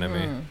your enemy.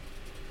 Mhm.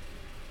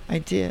 I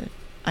did.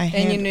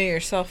 And you knew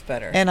yourself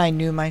better. And I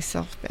knew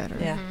myself better.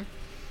 Yeah. Mm-hmm.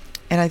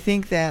 And I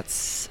think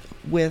that's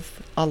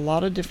with a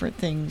lot of different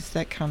things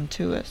that come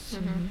to us.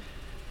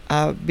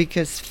 Mm-hmm.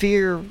 Because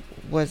fear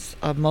was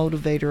a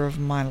motivator of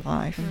my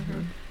life.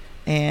 Mm-hmm.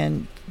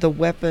 And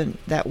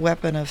that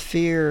weapon of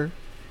fear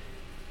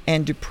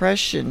and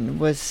depression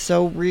was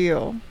so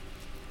real.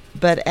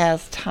 But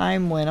as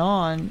time went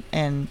on,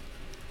 and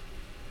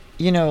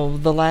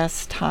the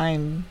last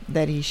time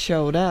that he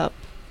showed up,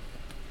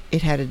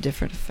 it had a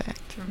different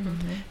effect.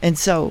 Mm-hmm. And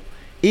so,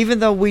 even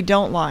though we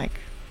don't like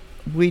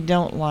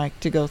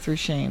to go through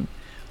shame,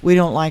 we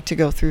don't like to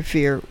go through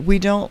fear, we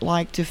don't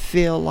like to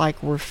feel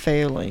like we're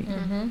failing,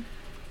 Mm-hmm.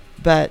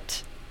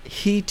 but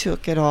he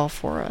took it all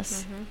for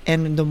us. Mm-hmm.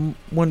 And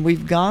when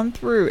we've gone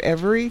through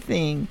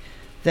everything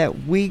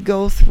that we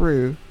go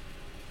through,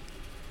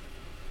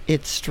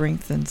 it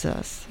strengthens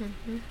us.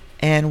 Mm-hmm.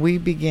 And we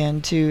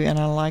begin to, and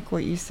I like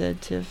what you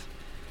said, Tiff,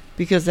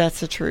 because that's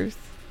the truth.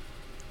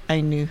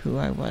 I knew who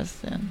I was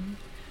then.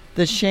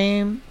 The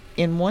shame,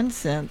 in one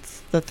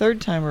sense, the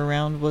third time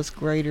around was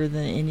greater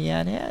than any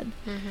I'd had,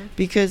 Mm-hmm.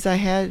 because I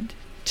had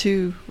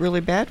 2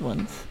 really bad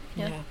ones.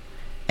 Yeah.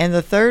 And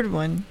the third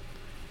one,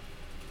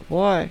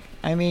 boy,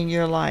 I mean,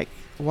 you're like,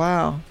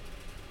 wow.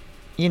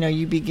 You know,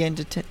 you begin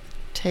to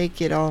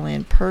take it all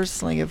in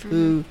personally of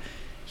who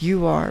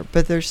you are.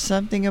 But there's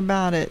something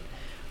about it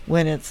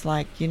when it's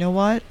like, you know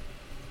what?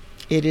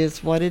 It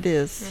is what it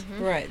is.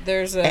 Mm-hmm. Right.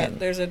 There's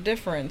a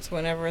difference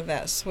whenever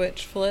that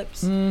switch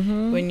flips.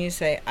 Mm-hmm. When you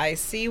say, I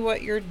see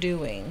what you're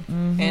doing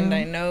and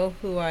I know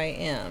who I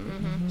am.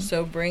 Mm-hmm.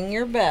 So bring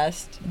your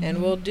best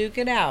and we'll duke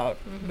it out.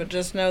 Mhm. But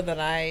just know that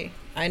I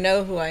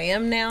know who I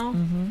am now.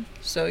 Mm-hmm.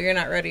 So you're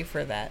not ready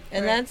for that.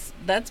 And Right.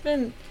 that's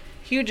been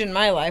huge in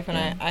my life. And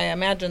Yeah. I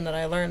imagine that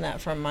I learned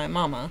that from my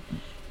mama.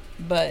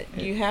 But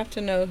you have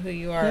to know who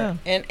you are,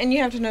 Yeah. and you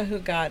have to know who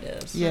God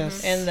is.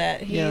 Yes. And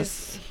that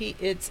Yes.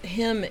 it's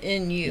him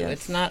in you. Yes.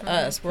 It's not Mhm.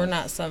 us. We're Yes.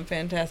 not some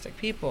fantastic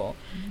people,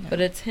 Yeah.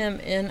 but it's him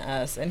in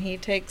us, and he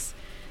takes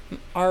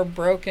our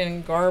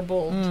broken,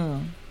 garbled,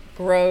 Mm.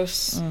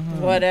 gross, Mhm.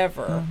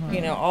 whatever, Mhm.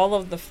 you know, all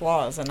of the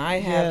flaws, and I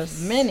have Yes.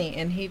 many,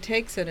 and he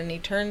takes it and he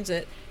turns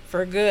it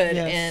for good,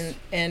 Yes.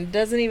 and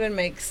doesn't even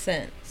make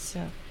sense.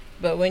 Yeah.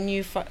 But when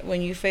you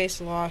face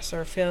loss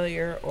or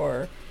failure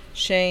or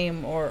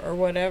shame or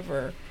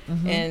whatever,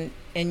 Mhm.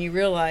 and you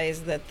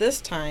realize that this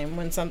time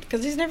when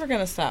because he's never going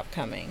to stop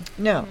coming.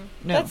 No,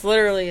 no. That's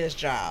literally his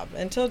job.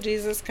 Until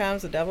Jesus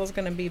comes, the devil's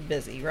going to be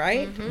busy,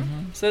 right? Mm-hmm.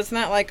 Mhm. So it's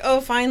not like,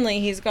 oh, finally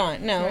he's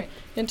gone. No, Right.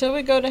 until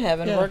we go to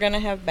heaven, Yeah. we're going to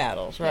have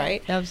battles, Yeah.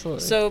 right?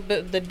 Absolutely. So,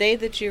 but the day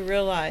that you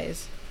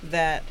realize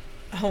that,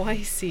 oh,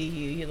 I see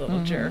you, you little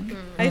Mhm. jerk. Mhm.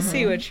 I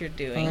see Mhm. what you're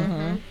doing.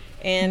 Mhm.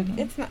 And Mhm.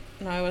 it's not,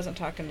 no, I wasn't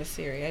talking to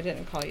Siri. I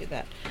didn't call you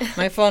that.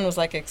 My phone was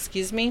like,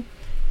 excuse me.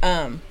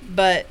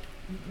 But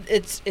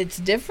it's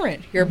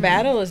different. Your Mhm.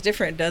 battle is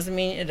different. Doesn't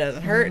mean it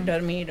doesn't hurt. Mhm.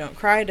 Doesn't mean you don't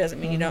cry. Doesn't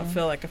mean you don't Mhm.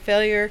 feel like a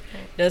failure.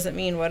 Right. Doesn't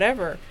mean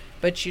whatever.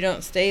 But you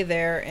don't stay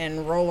there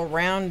and roll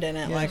around in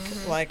it Yes.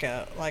 like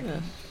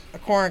Yes. a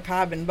corn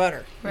cob and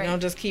butter. Right. You don't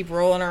just keep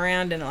rolling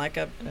around in it like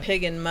a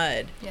pig in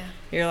mud. Yeah.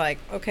 You're like,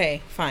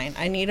 okay, fine.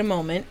 I need a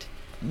moment.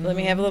 Let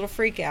me have a little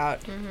freak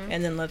out, Mhm.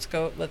 and then let's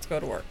go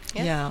to work.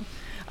 Yeah. Yeah.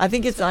 I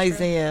think it's So true.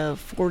 Isaiah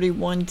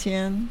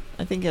 41:10.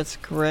 I think that's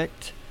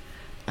correct.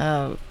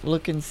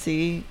 Look and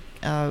see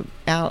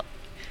out.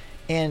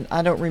 And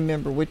I don't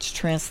remember which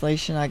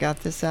translation I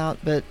got this out,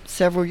 but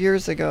several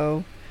years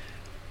ago,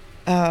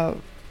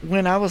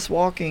 when I was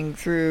walking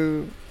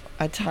through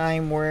a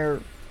time where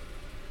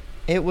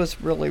it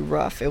was really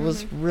rough, it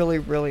was really,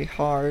 really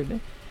hard.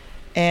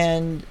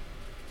 And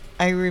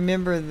I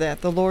remember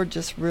that the Lord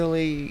just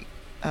really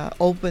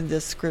opened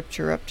this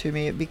scripture up to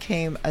me. It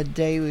became a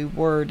daily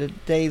word, a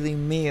daily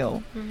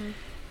meal. Mhm.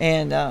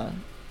 And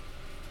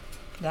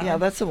yeah,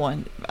 that's the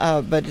one.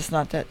 But it's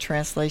not that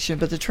translation.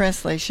 But the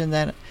translation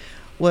that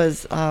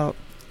was,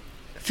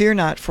 fear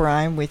not, for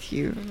I am with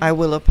you. Mhm. I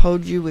will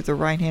uphold you with the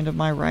right hand of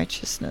my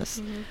righteousness.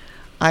 Mhm.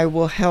 I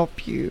will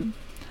help you.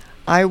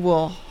 I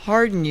will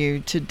harden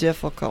you to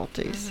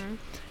difficulties. Mhm.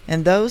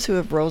 And those who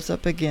have rose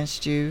up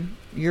against you,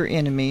 your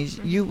enemies,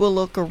 you will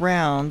look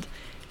around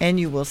and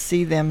you will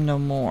see them no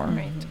more.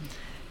 Right.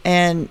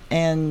 And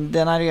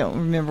then I don't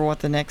remember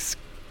what the next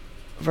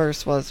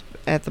verse was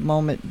at the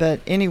moment, but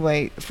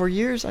anyway, for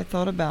years I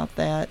thought about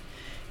that,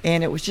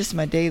 and it was just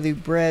my daily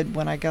bread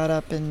when I got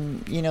up,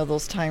 and you know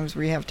those times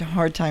where you have a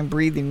hard time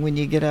breathing when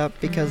you get up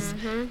because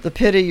Mhm. the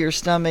pit of your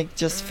stomach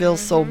just feels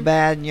so Mhm.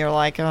 bad, and you're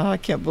like, oh, I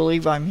can't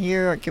believe I'm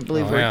here. I can't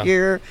believe Oh, we're yeah.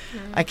 here.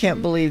 I Mhm.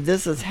 can't believe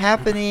this is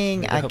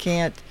happening. I Yep.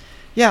 can't.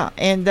 Yeah,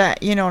 and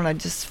that, you know, and I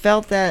just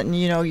felt that, and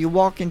you know, you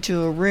walk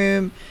into a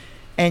room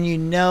and you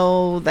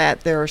know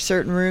that there are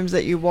certain rooms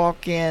that you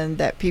walk in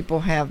that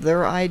people have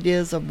their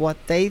ideas of what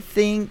they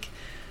think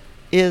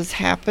is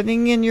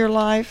happening in your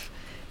life,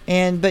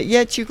 and but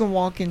yet you can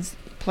walk in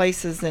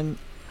places, and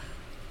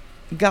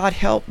God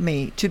helped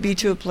me to be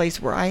to a place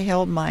where I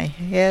held my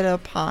head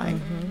up high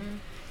Mhm.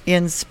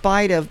 in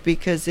spite of,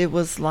 because it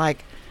was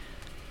like,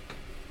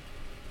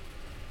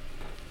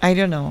 I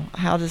don't know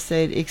how to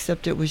say it,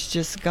 except it was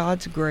just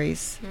God's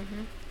grace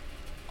Mhm.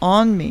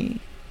 on me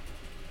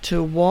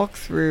to walk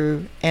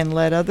through and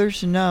let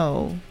others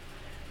know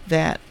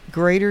that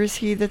greater is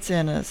he that's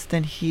in us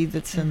than he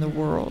that's in the Mhm.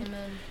 world.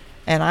 Amen.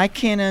 And I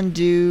can't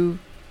undo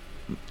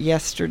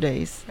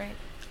yesterday's Right.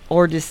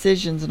 or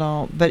decisions and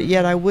all, but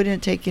yet I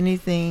wouldn't take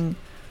anything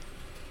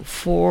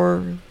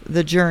for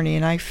the journey.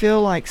 And I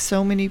feel like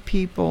so many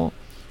people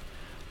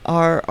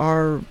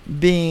are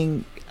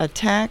being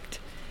attacked,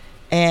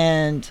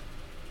 and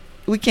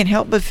we can't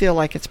help but feel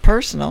like it's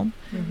personal.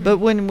 Mhm. But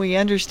when we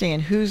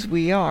understand whose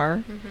we are,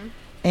 Mm-hmm.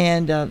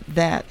 and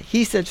that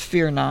he said,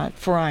 "Fear not,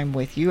 for I am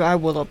with you. I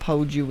will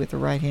uphold you with the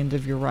right hand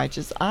of your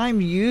righteous." I'm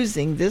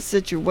using this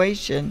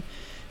situation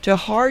to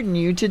harden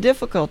you to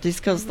difficulties,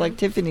 because like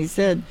Tiffany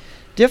said,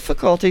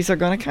 difficulties are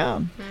going to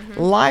come.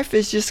 Mm-hmm. Life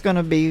is just going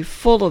to be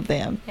full of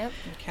them. Yep.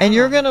 And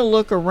you're Count going to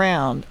look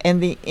around,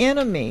 and the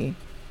enemy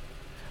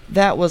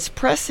that was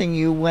pressing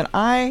you when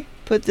I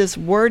put this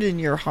word in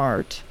your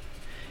heart,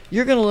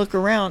 you're going to look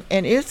around,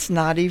 and it's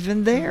not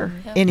even there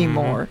Yep.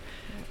 anymore.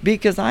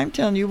 Because I'm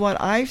telling you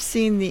what, I've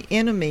seen the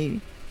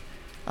enemy,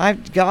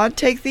 God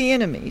take the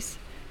enemies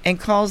and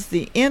cause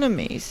the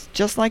enemies,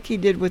 just like he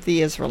did with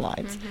the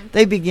Israelites,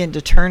 they begin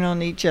to turn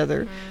on each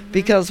other.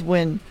 Because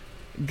when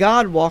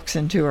God walks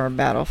into our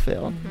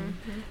battlefield,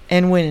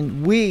 and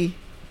when we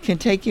can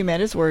take him at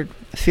his word,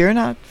 "Fear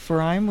not,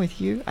 for I am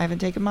with you. I haven't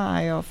taken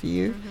my eye off of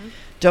you.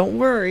 Don't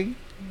worry,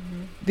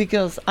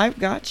 because I've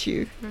got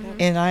you.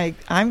 And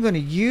I'm going to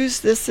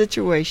use this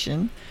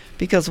situation,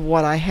 because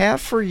what I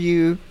have for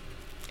you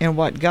and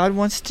what God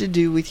wants to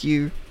do with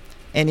you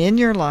and in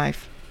your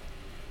life,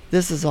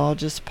 this is all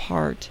just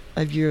part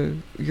of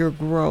your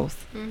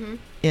growth Mm-hmm.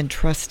 in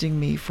trusting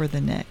me for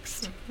the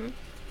next."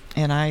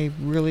 And I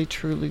really,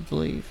 truly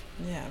believe.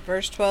 Yeah,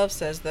 verse 12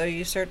 says, "Though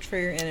you search for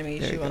your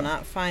enemies, There you you will go.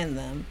 not find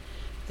them.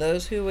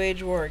 Those who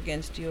wage war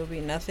against you will be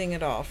nothing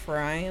at all. For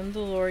I am the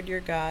Lord your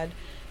God,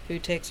 who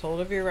takes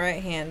hold of your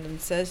right hand and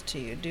says to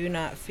you, 'Do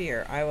not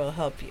fear, I will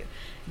help you.'"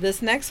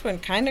 This next one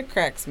kind of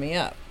cracks me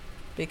up,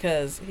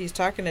 because he's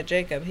talking to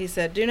Jacob. He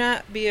said, "Do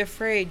not be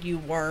afraid, you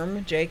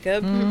worm,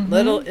 Jacob.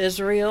 Little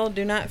Israel,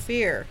 do not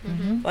fear."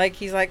 Like,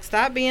 he's like,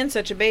 stop being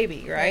such a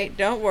baby, right?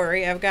 Don't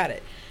worry, I've got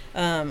it.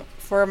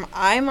 For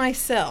I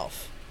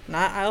myself,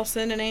 not I'll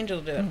send an angel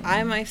to do it,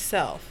 I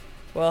myself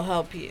will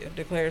help you,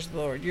 declares the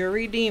Lord, your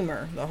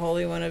Redeemer, the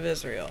Holy One of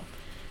Israel.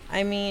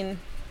 I mean,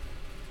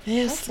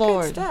 Yes, that's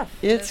Lord. good stuff.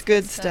 It's That's good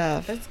good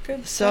stuff. That's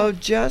good So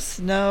stuff.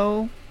 just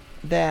know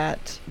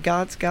that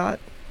he's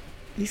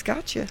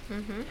got you.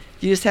 Mm-hmm.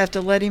 You just have to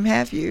let him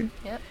have you.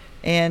 Yep.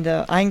 And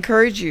I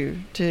encourage you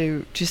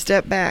to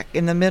step back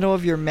in the middle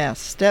of your mess.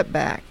 Step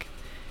back.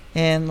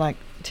 And like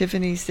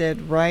Tiffany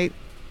said, right,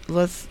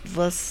 let's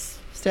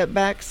step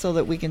back so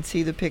that we can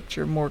see the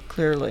picture more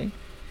clearly.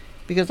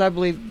 Because I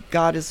believe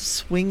God is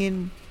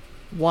swinging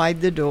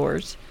wide the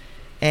doors.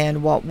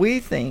 And what we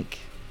think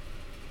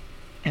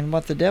and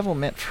what the devil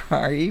meant for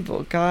our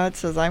evil, God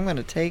says, "I'm going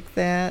to take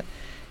that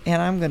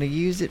and I'm going to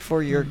use it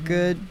for your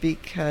good,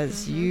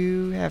 because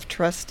you have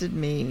trusted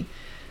me."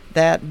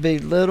 That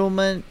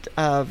belittlement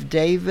of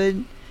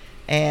David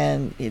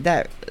and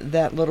that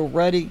little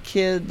ruddy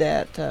kid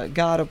that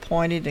God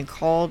appointed and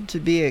called to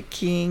be a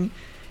king,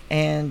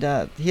 and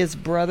his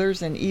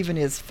brothers and even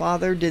his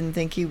father didn't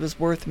think he was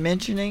worth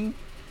mentioning,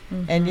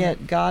 and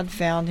yet God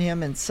found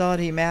him and sought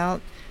him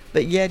out,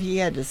 but yet he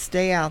had to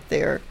stay out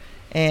there,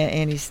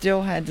 and he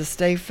still had to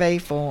stay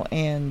faithful.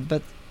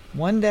 But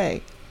one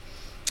day,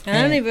 And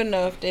I don't even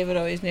know if David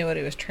always knew what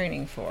he was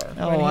training for.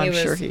 Oh, I'm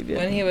sure he did.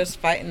 When he was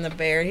fighting the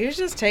bear, he was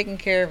just taking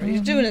care of it. He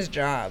was doing his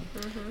job.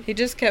 He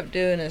just kept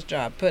doing his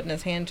job, putting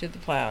his hand to the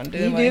plow and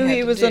doing he what knew he he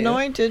had was to do.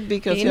 anointed,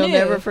 because He he'll knew.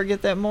 never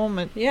forget that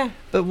moment. Yeah,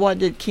 But what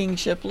did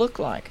kingship look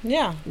like?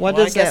 yeah. What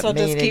Well, does I guess that I'll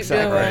just mean keep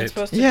exactly? doing what I'm Right.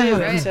 supposed to Yeah. do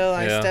Right. until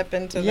I Yeah. step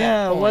into that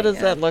Yeah, point. what does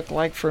Yeah. that look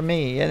like for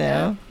me, you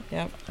know?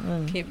 Yep.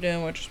 Mm, Keep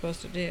doing what you're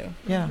supposed to do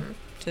yeah.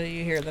 till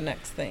you hear the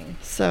next thing.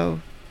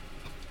 So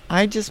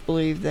I just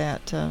believe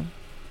that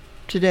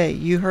today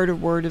you heard a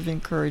word of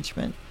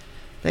encouragement,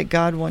 that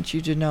God wants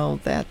you to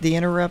know that the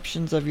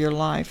interruptions of your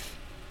life,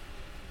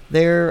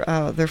 they're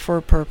for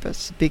a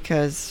purpose,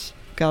 because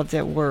God's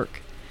at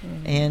work.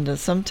 And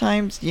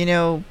sometimes,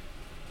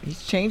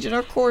 he's changing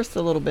our course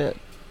a little bit.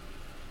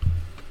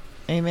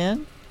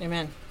 Amen?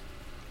 Amen.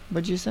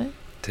 What'd you say?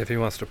 Tiffy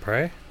wants to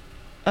pray.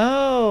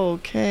 Oh,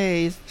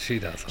 okay. She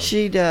doesn't.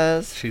 She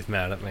does. She's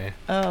mad at me.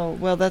 Oh,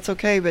 well, that's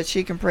okay, but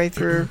she can pray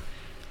through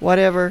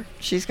whatever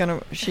she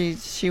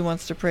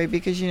wants to pray,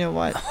 because you know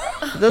what?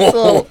 This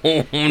little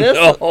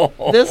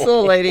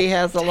lady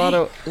has a lot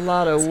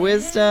of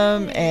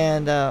wisdom,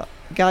 and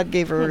God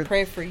gave I'm her gonna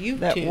pray for you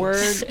that too. word.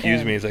 Excuse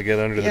and- me as I get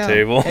under Yeah, the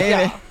table.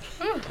 amen.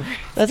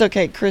 That's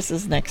okay. Chris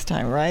is next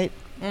time, right?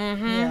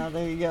 Mm-hmm. Yeah,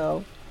 there you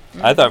go.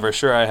 I thought for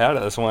sure I had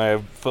it. That's why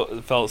I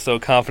felt so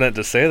confident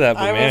to say that.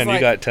 But I was man, you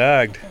like- got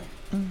tagged.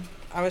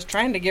 I was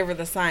trying to give her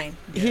the sign.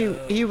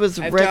 He was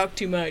I've rec- talked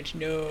too much.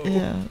 No.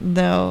 Yeah,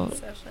 no. So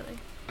funny.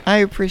 I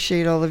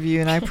appreciate all of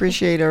you, and I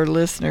appreciate our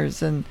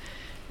listeners, and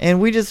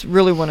we just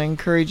really want to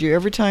encourage you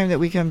every time that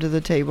we come to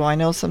the table. I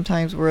know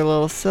sometimes we're a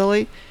little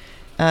silly,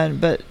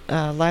 but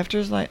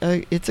laughter's like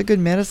it's a good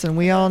medicine.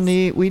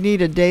 We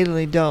need a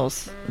daily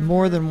dose,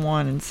 more than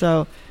one, and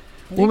so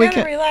You when we gotta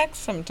can, relax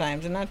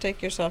sometimes and not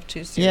take yourself too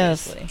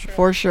yes, seriously.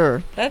 for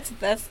sure, That's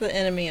the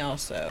enemy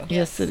also.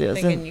 yes, it is,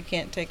 Thinking and, you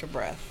can't take a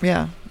breath.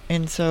 yeah,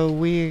 and so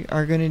we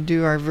are going to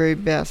do our very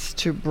best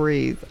to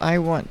breathe. I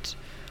want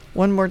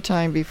one more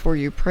time before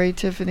you pray,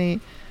 Tiffany,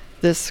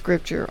 this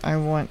scripture. I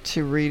want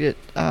to read it.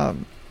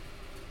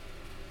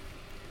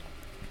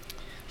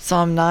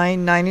 Psalm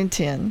 9, 9 and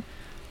 10.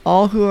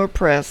 All who are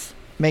oppressed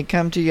may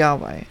come to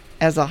Yahweh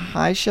as a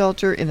high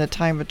shelter in the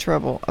time of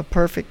trouble, a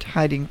perfect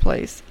hiding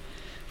place.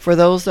 For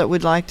those that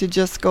would like to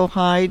just go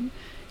hide,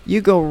 you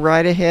go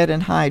right ahead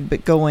and hide,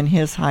 but go in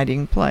his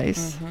hiding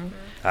place.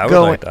 I would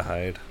Go- like to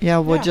hide. Yeah,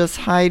 we'll Yeah. just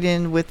hide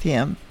in with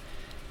him,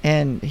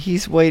 and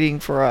he's waiting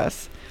for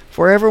us.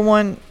 For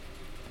everyone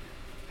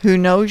who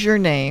knows your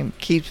name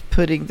keeps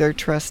putting their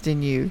trust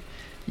in you.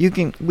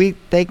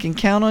 They can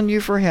count on you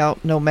for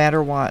help no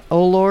matter what.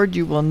 Oh Lord,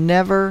 you will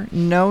never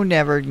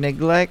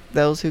neglect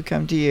those who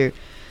come to you.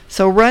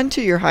 So run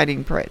to your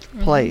hiding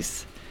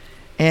place,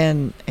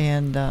 and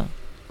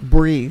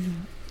breathe.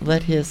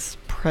 Let His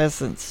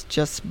presence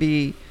just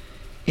be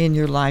in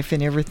your life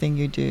and everything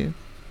you do.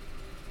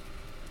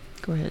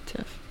 Go ahead,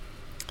 Tiff.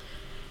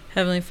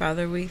 Heavenly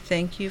Father, we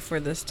thank you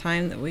for this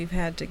time that we've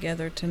had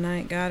together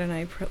tonight, God, and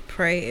I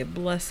pray a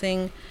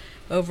blessing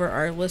over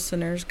our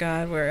listeners,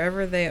 God,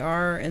 wherever they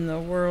are in the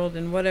world,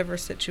 in whatever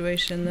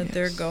situation that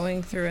they're Yes.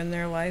 going through in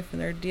their life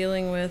and they're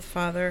dealing with,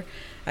 Father.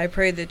 I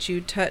pray that you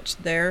touch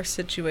their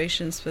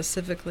situation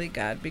specifically,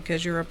 God,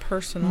 because you're a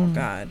personal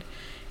God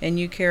and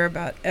you care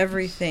about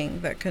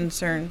everything that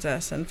concerns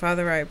us. And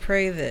Father, I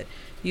pray that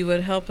you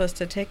would help us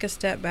to take a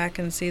step back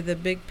and see the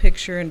big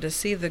picture and to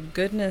see the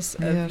goodness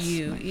of Yes,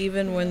 you, my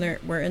even when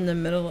we're in the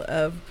middle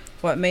of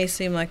what may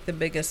seem like the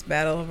biggest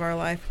battle of our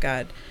life,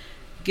 God.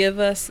 Give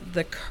us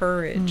the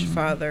courage,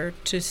 Father,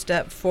 to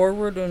step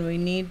forward when we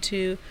need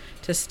to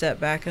step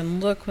back and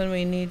look when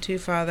we need to,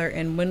 Father,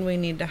 and when we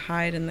need to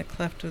hide in the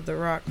cleft of the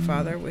rock,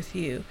 Father, with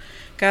you.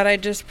 God, I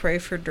just pray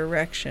for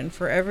direction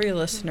for every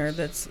listener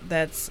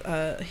that's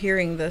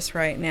hearing this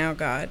right now,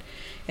 God.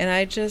 And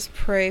I just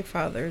pray,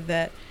 Father,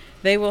 that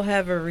they will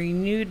have a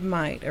renewed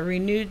might, a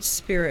renewed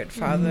spirit,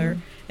 Father,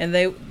 and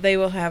they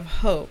will have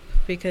hope,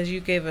 because you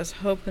gave us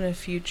hope in a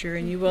future,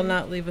 and you will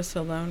not leave us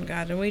alone,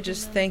 God. And we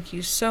just thank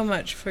you so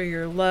much for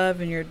your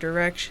love and your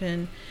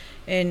direction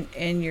and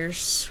your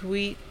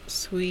sweet,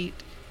 sweet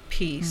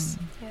peace.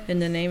 Yes. In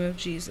the name of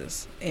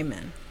Jesus,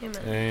 amen.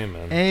 Amen.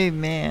 Amen.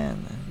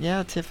 Amen.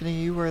 Yeah, Tiffany,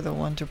 you were the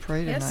one to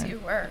pray tonight. Yes, you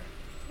were.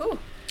 Ooh,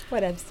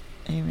 whatevs.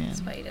 Amen.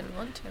 That's why you didn't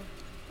want to.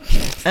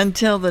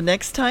 Until the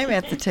next time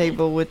at the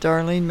table with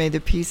Darlene, may the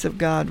peace of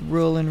God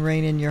rule and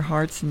reign in your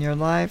hearts and your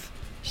life.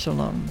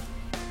 Shalom.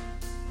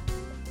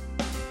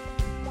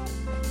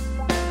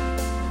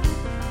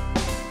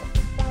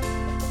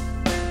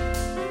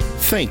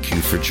 Thank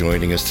you for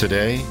joining us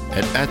today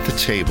at the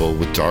Table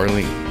with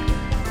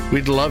Darlene.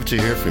 We'd love to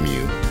hear from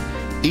you.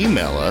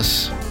 Email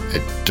us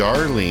at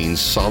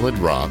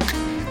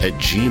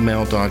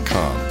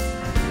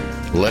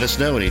darlenesolidrock@gmail.com. Let us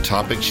know any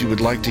topics you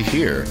would like to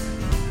hear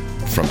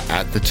from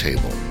At the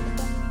Table.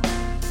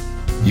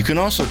 You can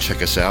also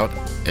check us out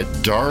at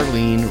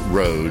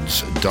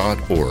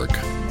darleneroads.org.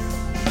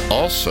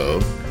 Also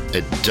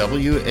at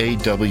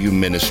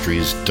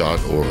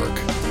wawministries.org.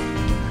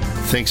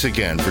 Thanks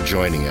again for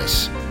joining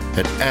us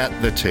at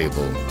the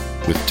Table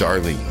with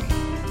Darlene.